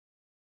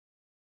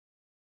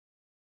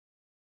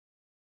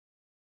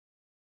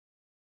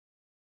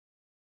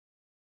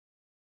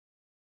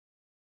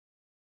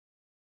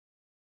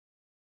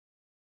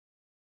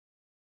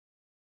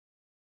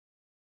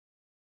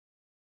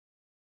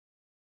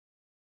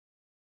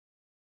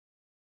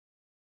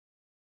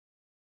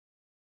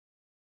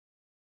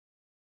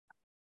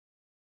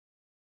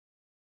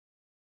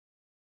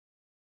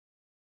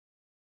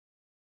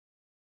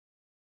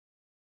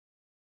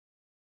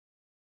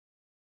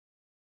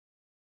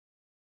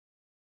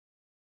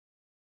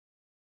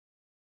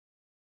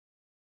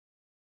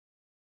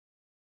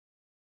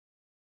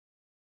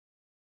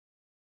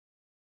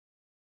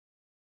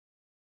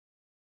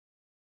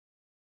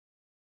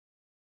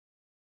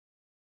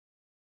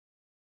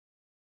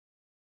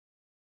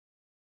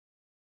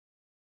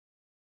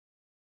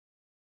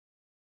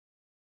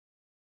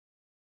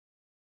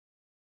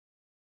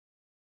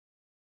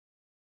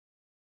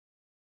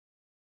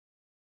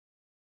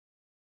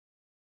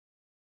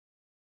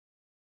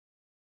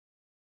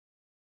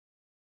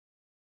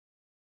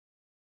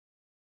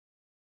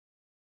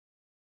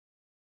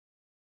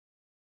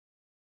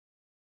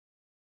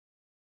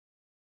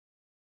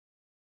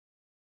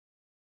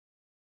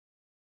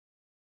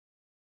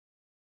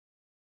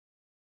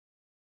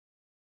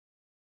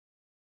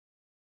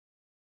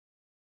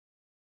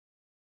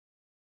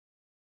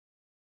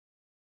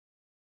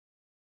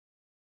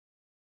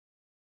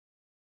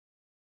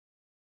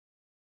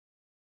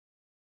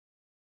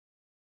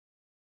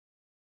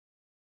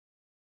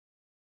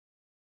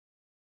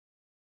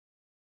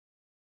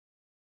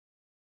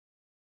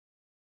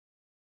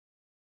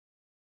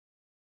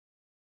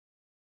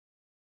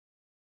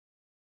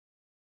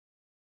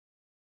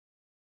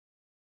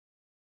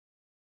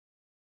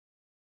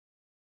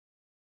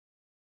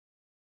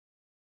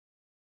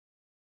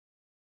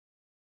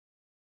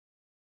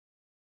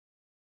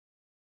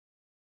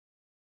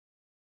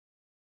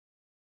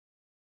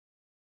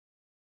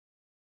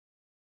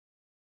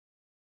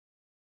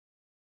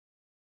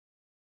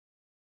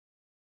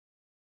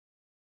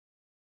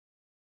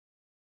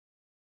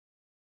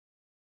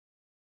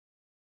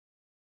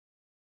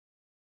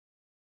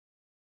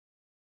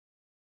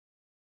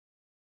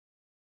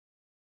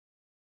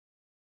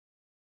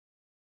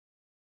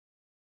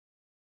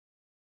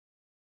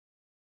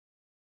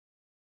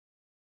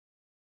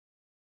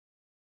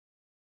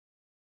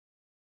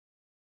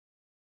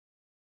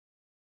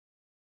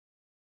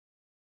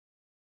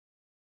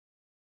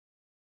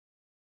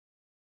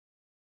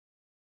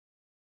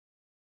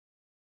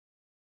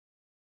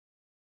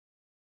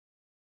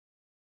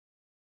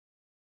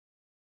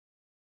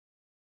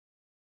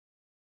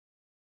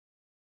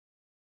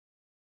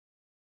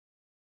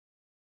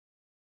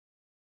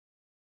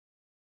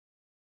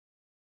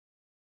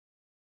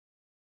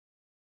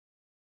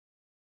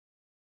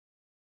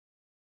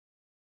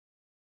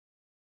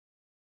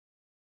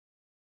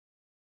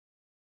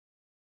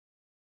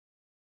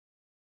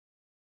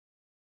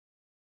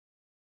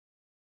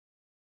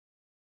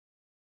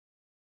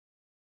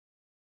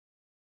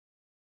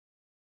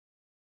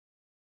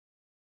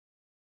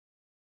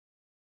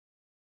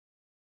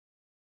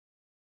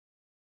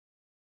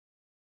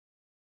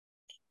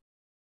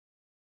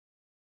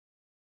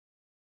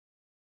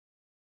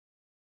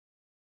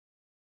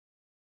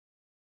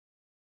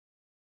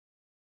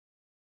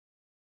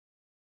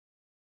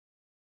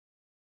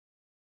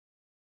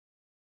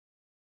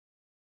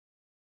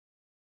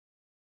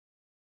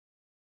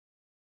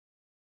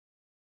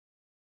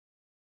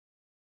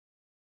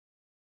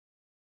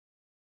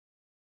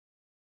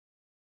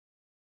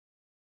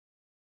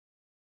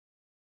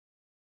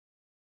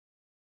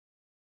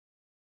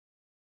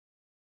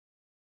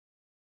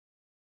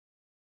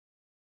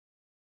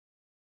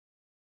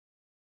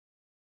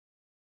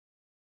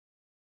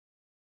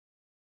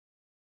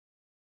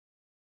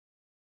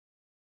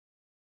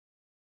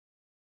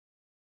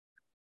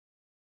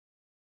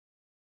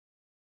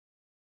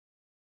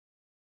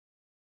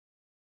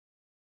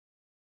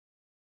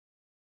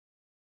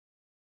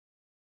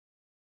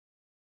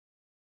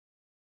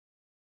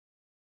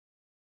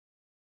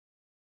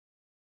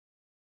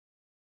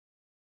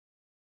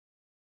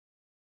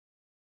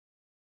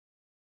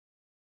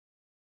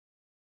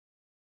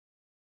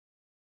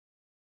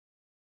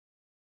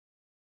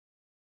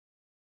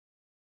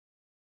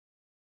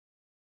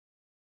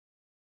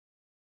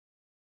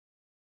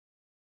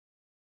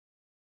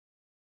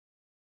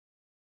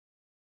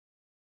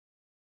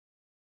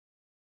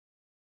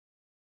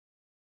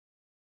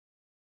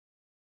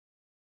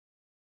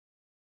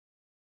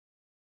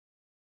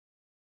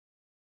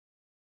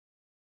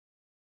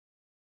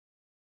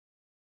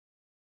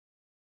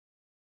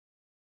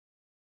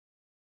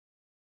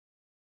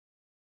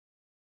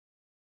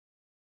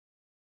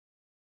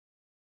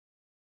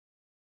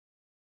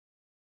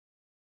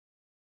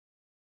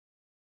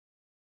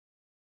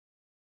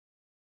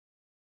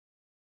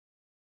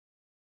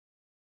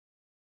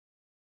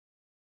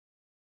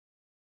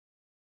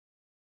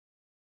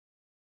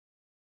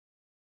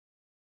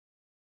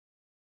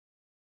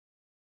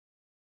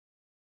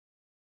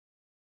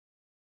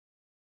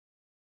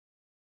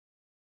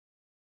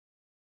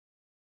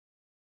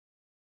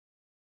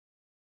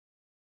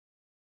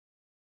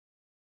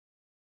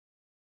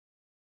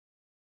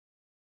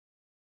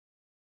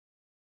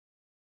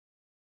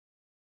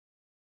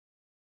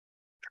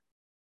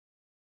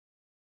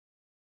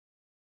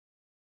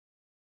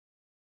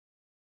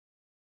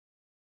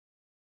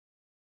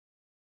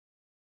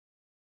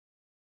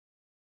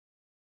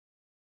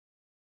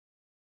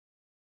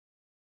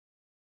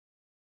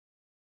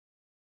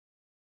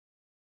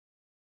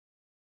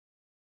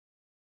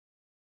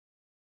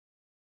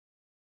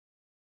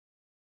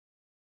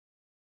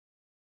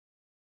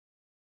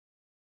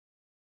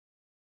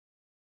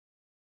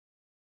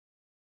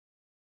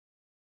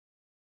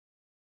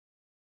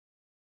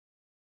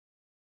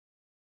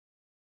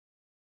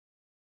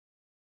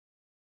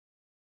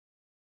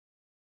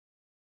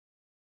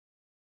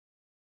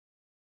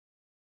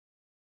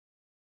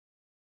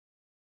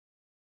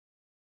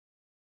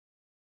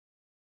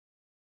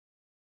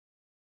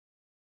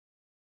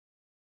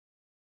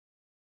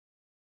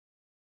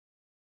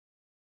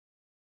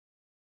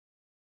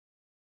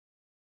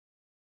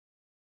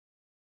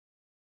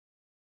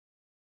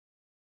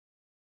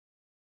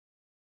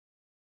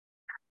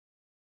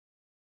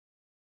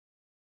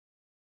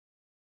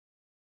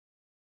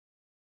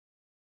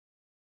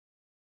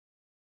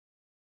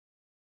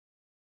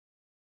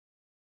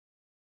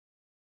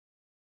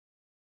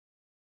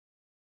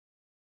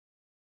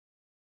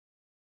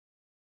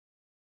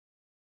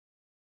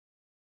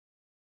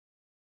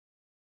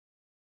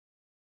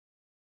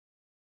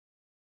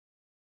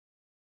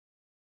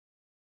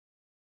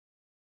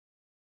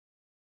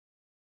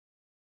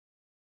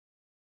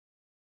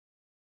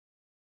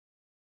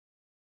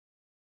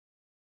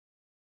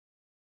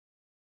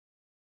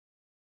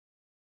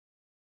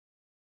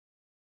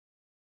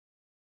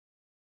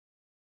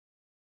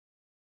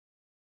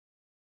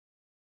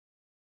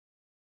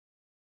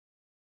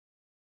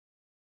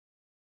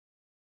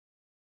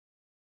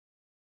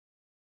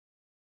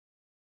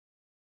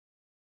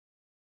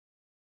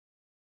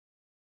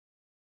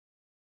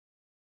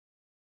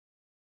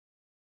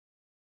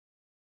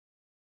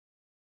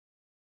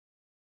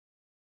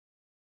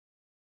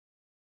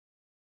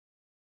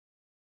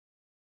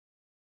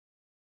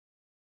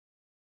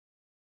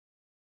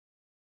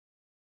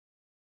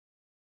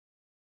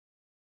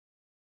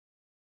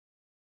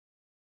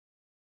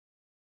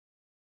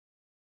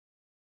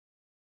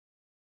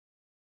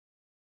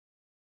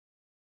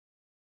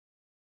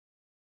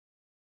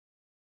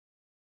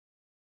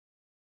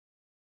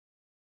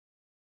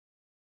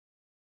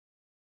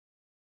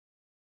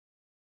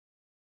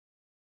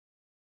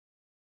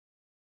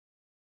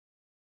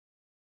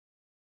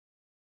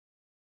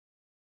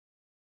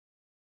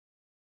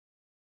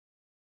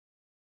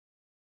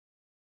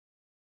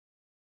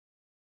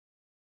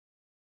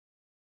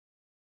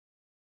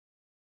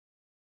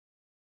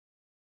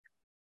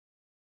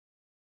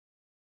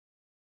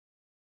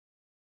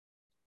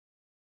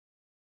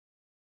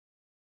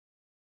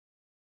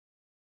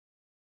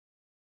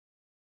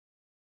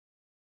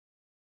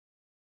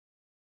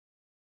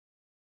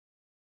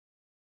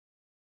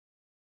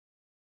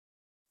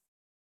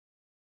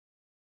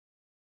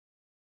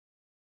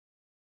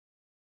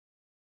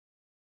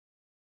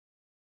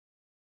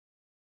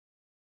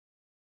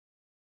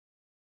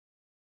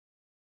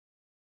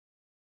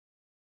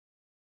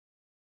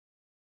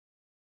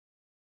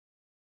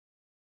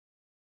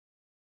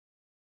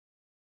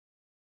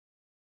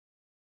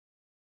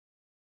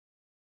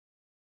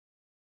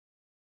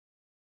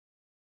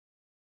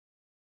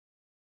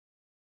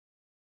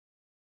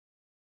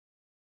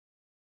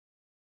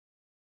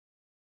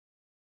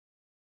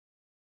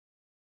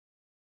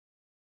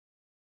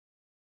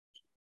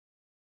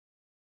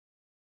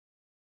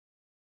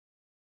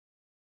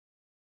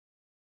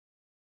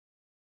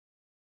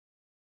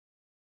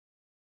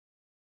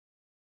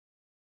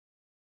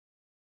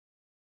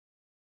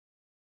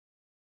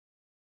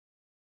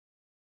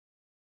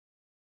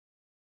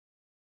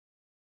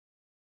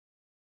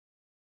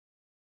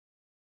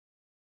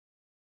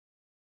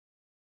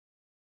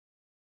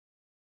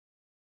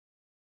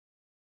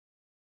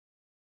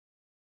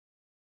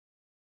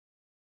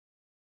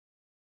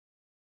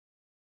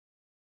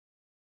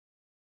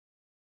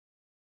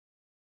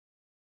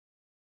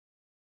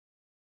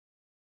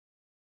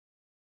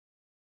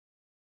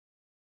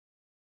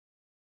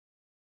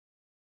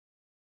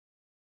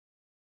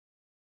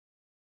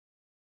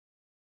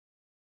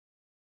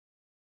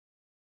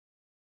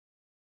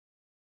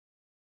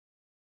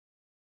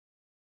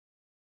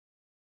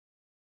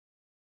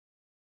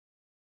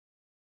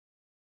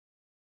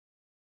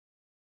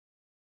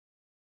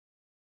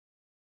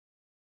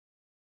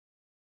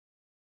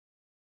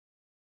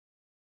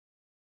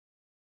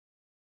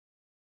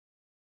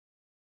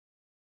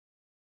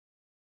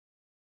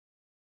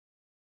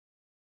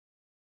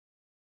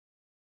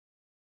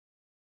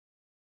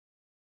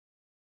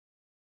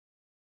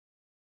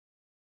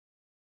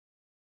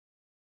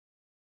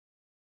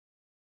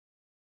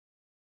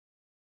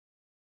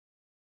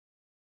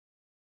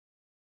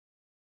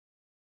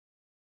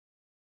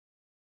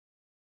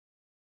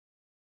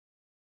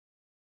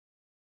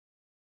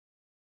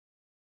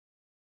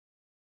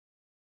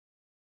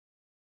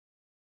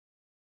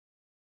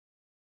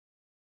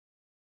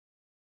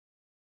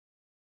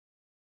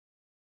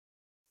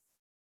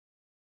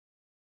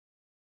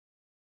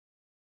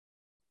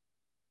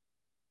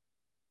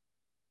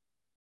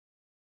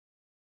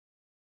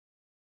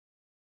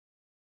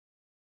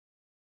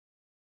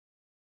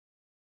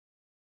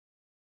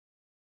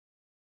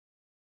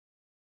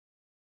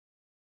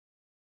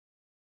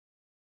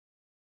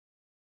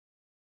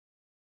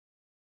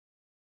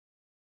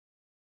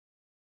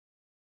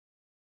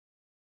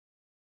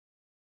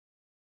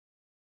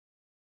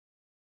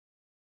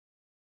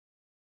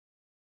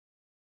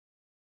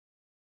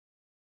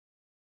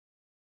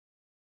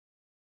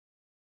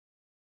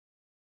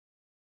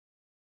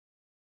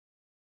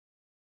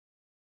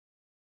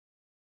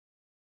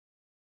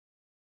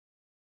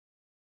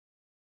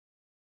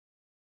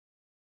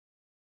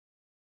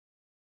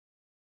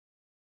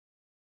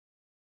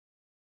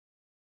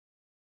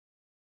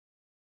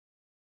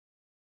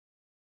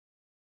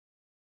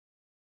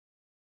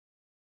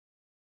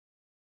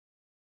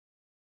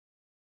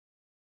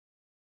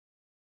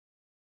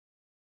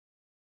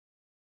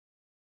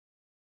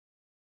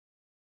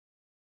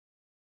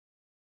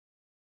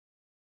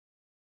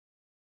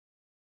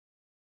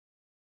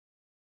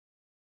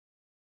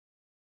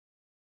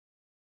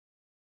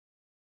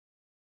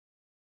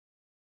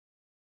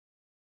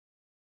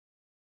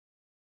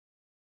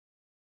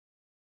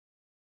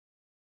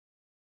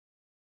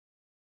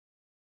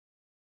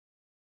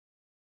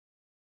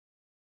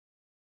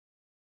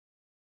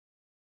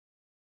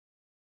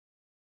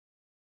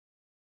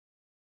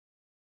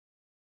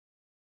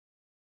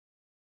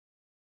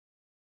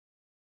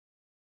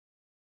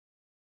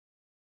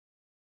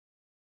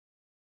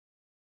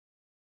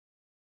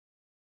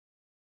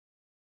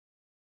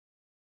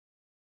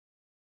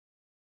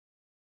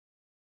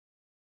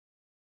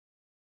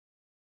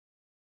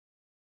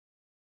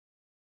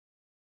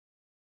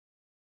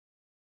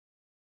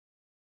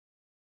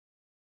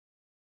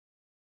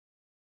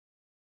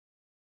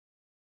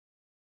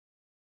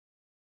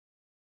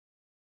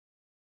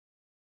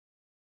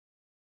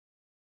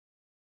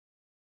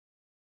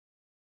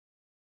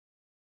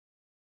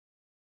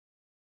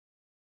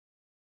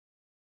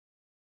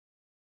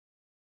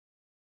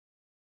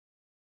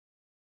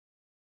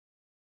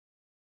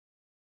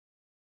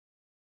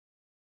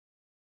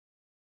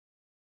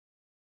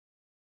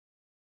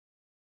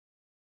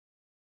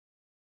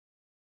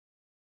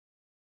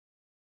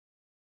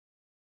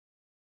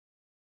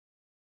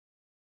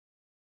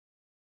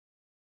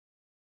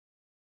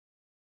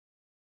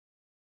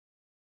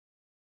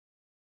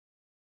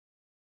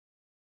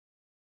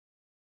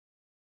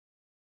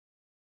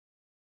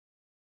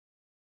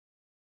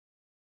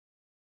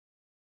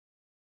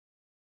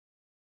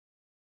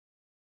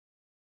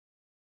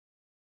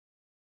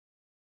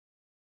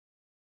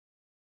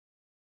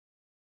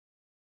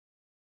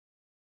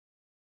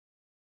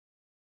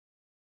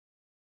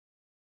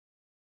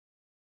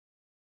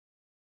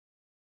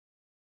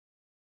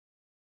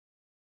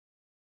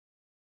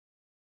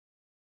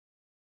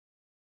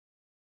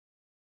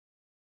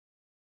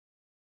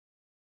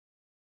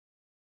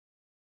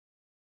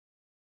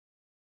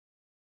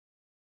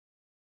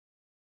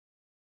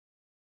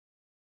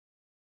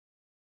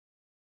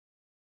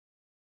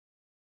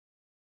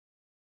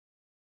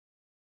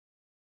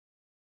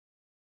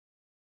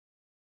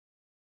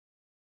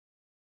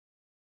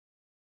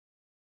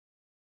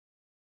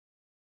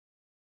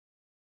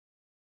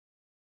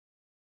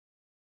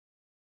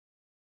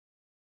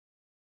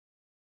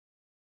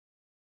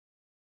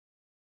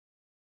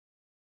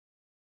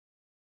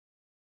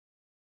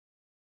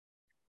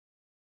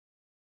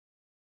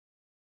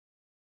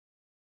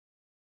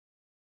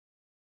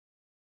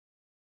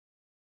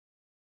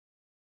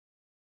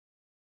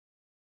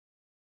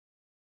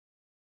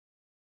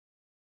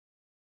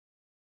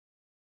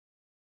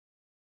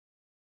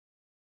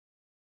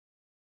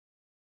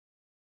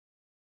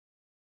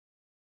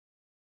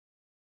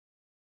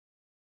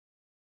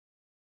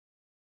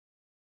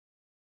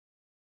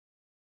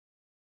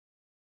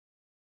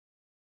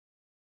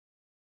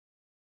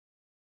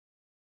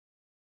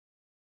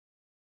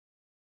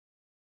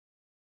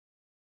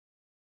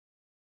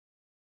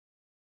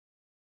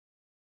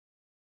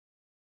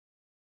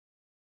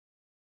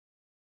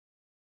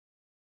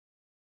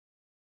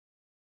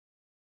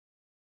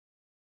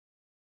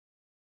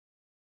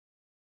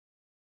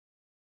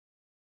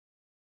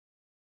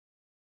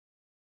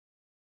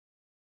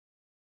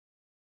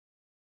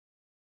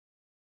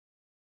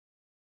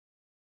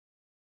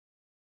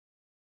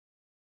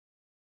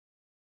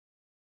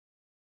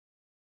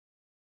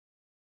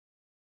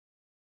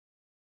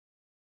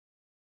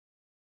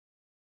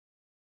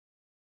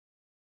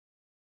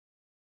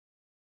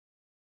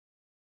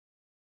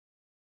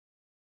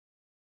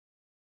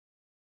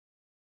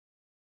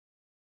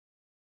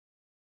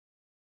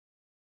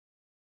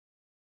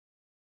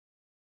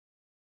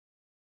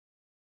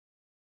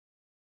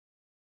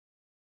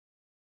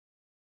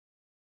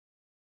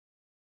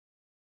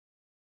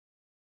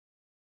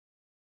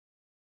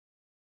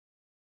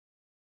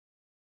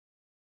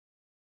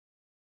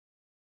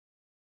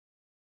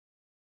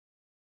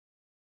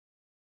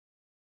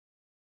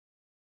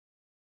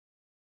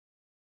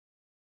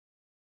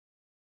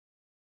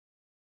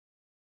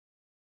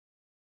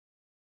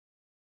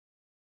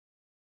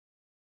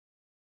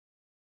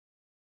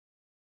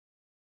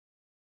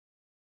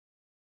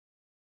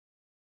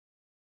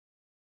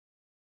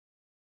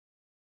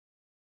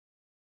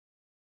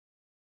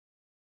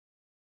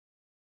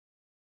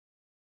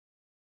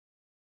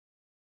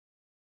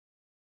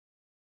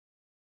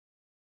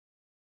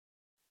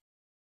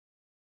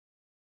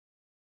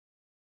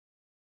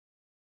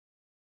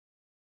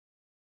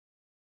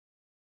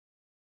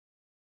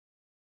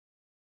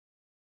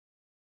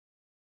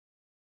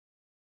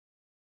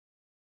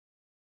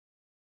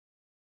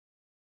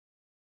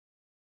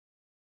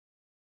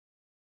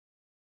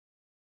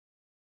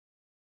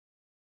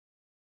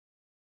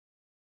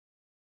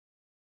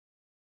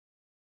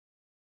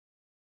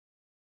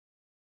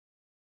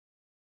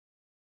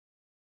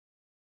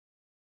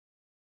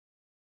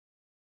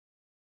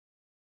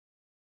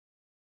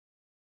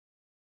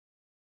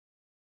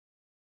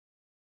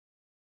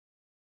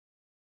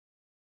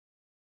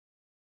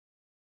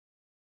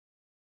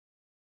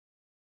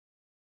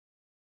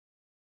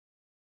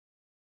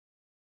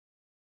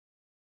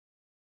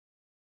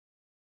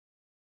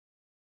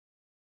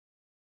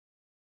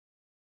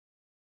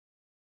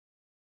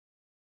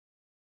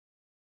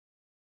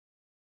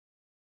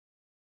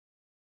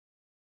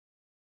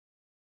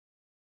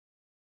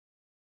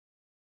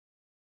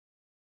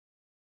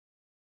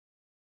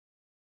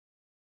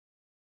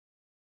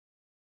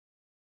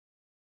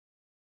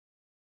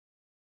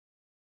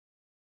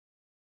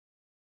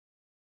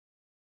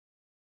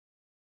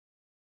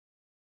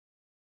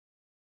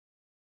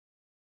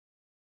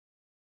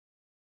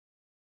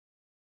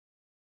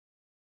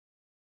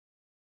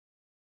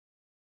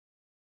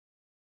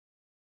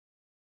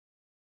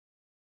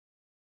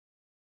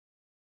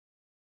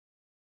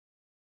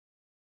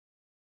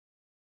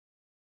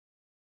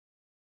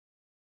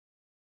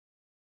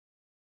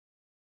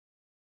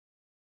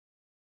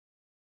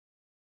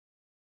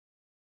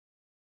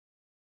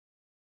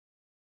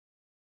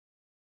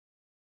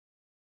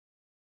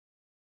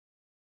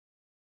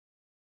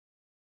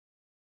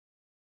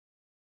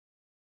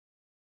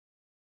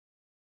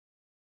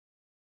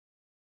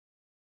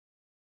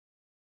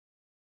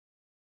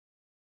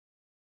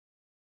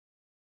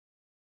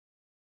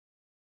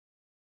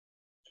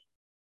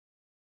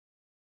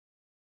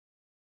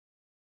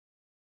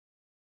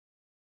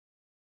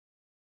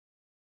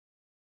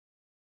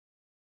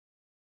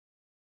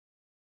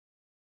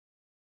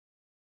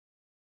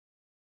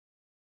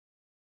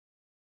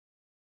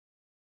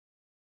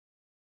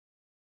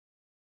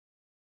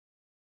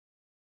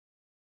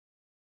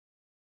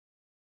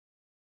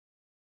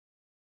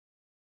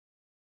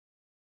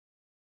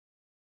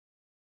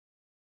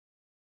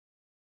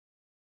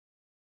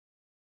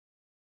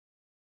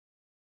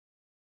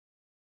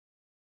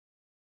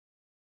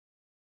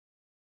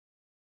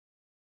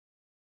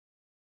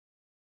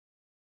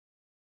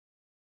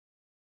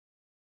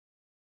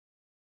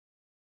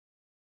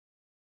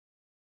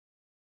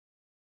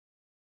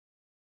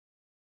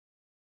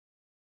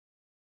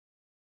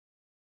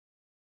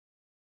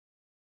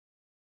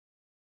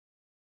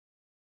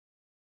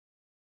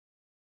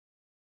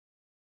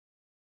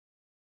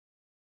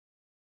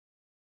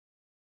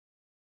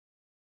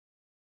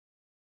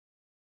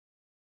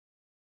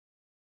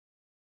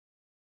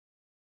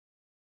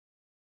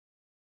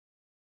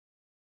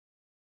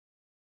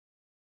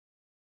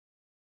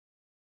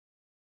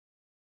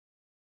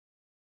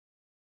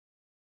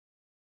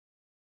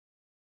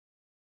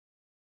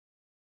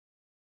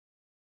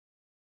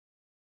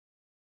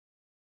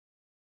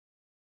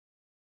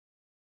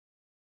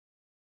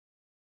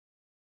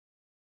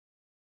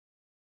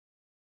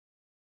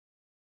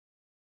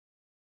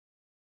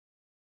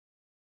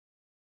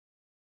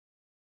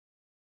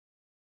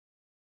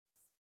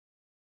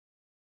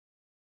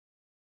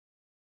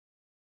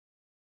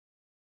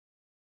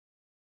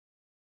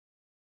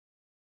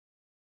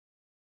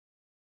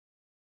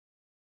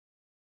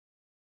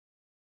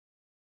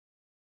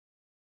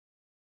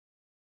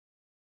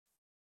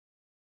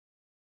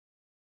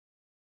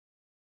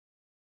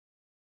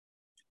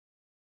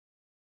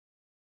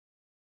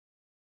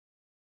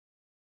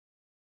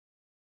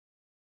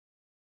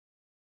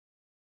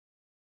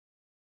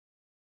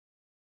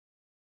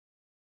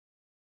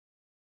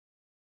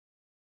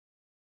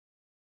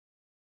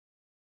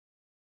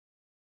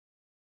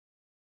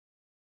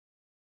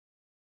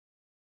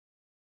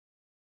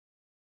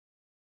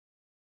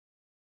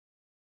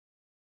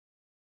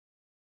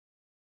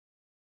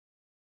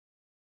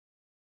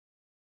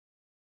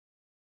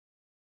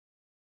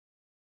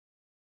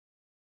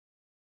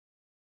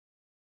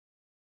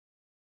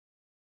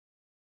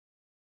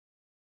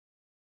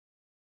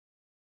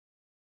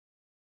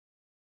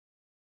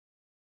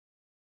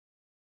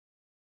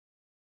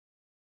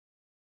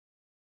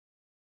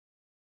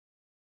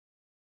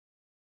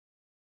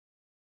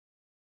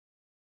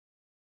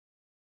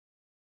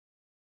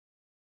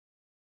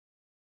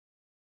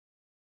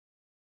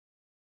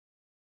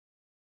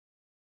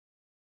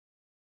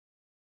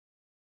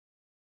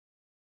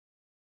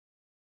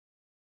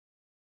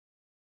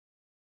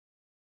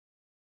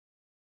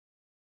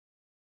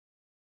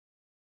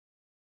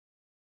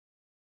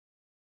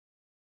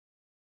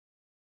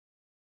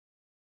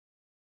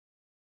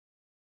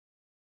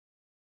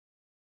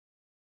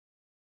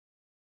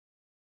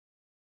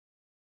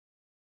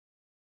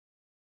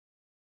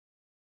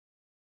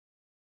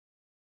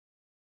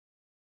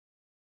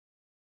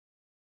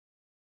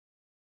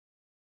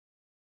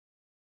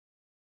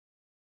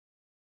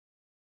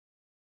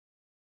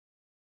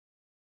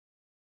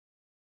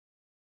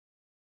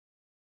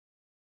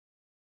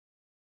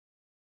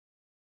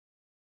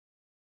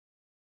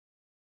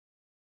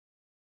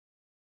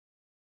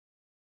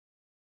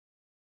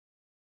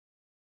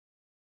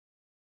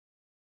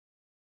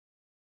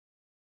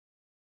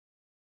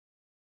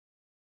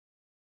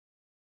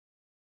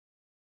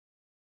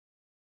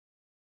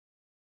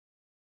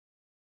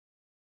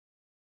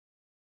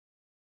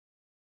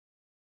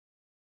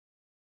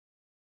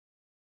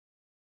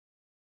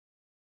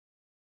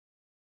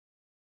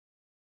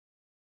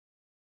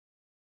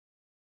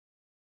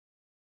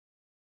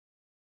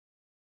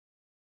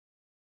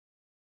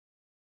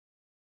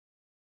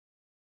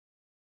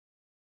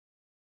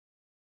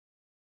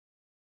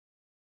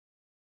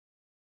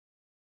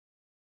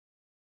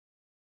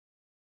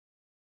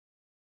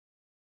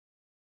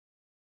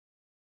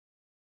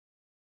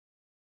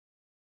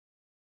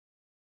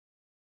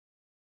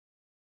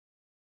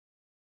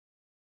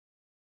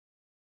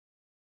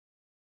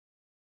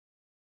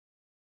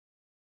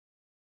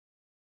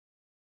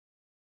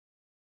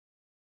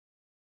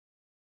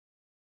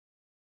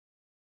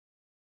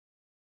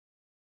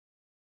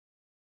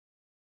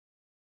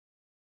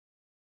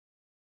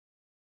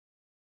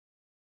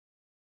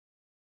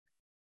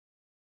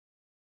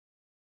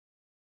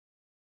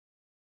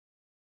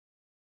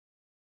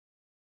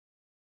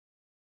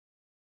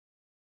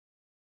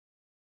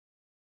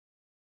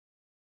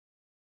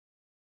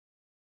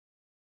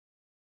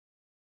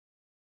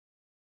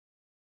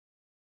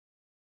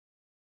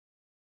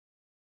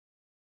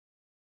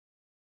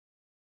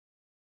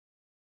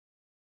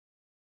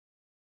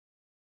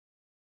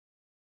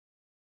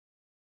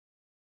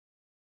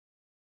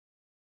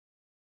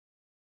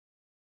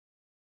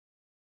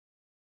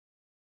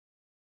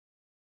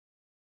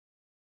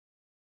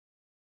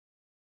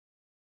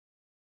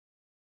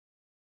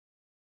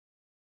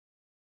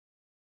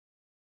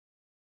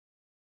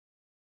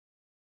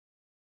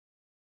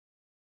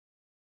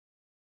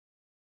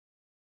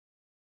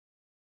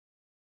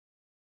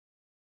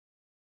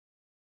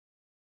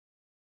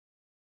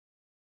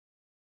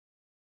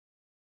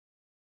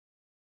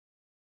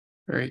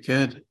 Very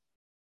good.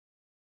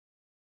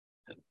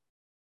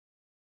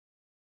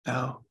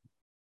 Now,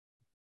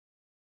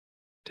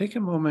 take a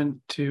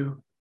moment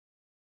to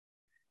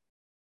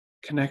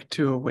connect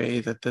to a way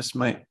that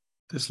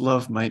this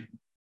love might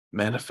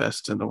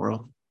manifest in the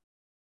world.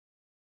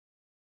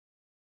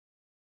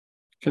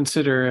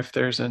 Consider if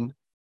there's an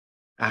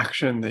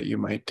action that you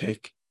might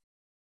take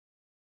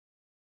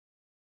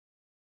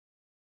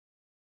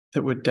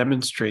that would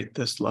demonstrate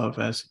this love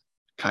as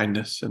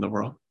kindness in the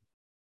world.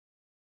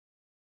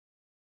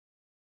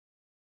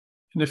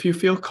 And if you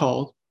feel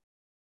called,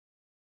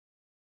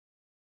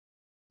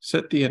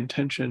 set the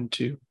intention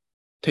to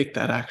take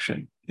that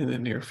action in the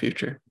near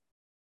future.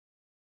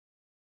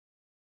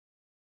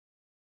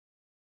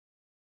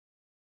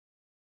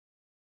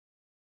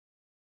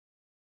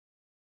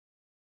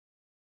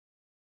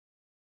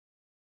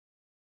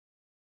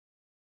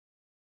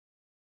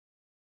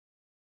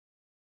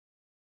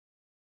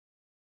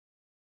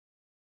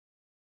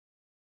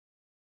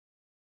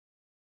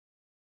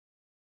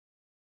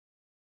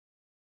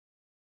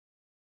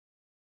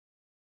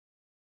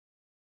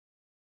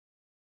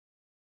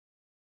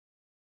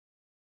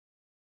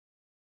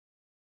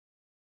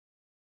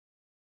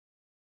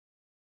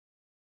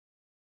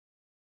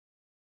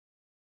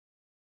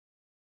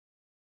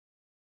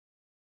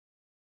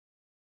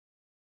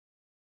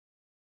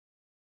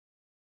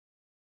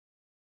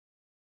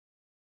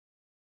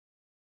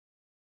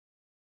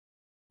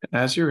 And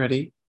as you're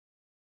ready,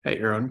 at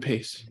your own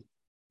pace,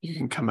 you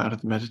can come out of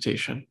the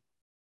meditation.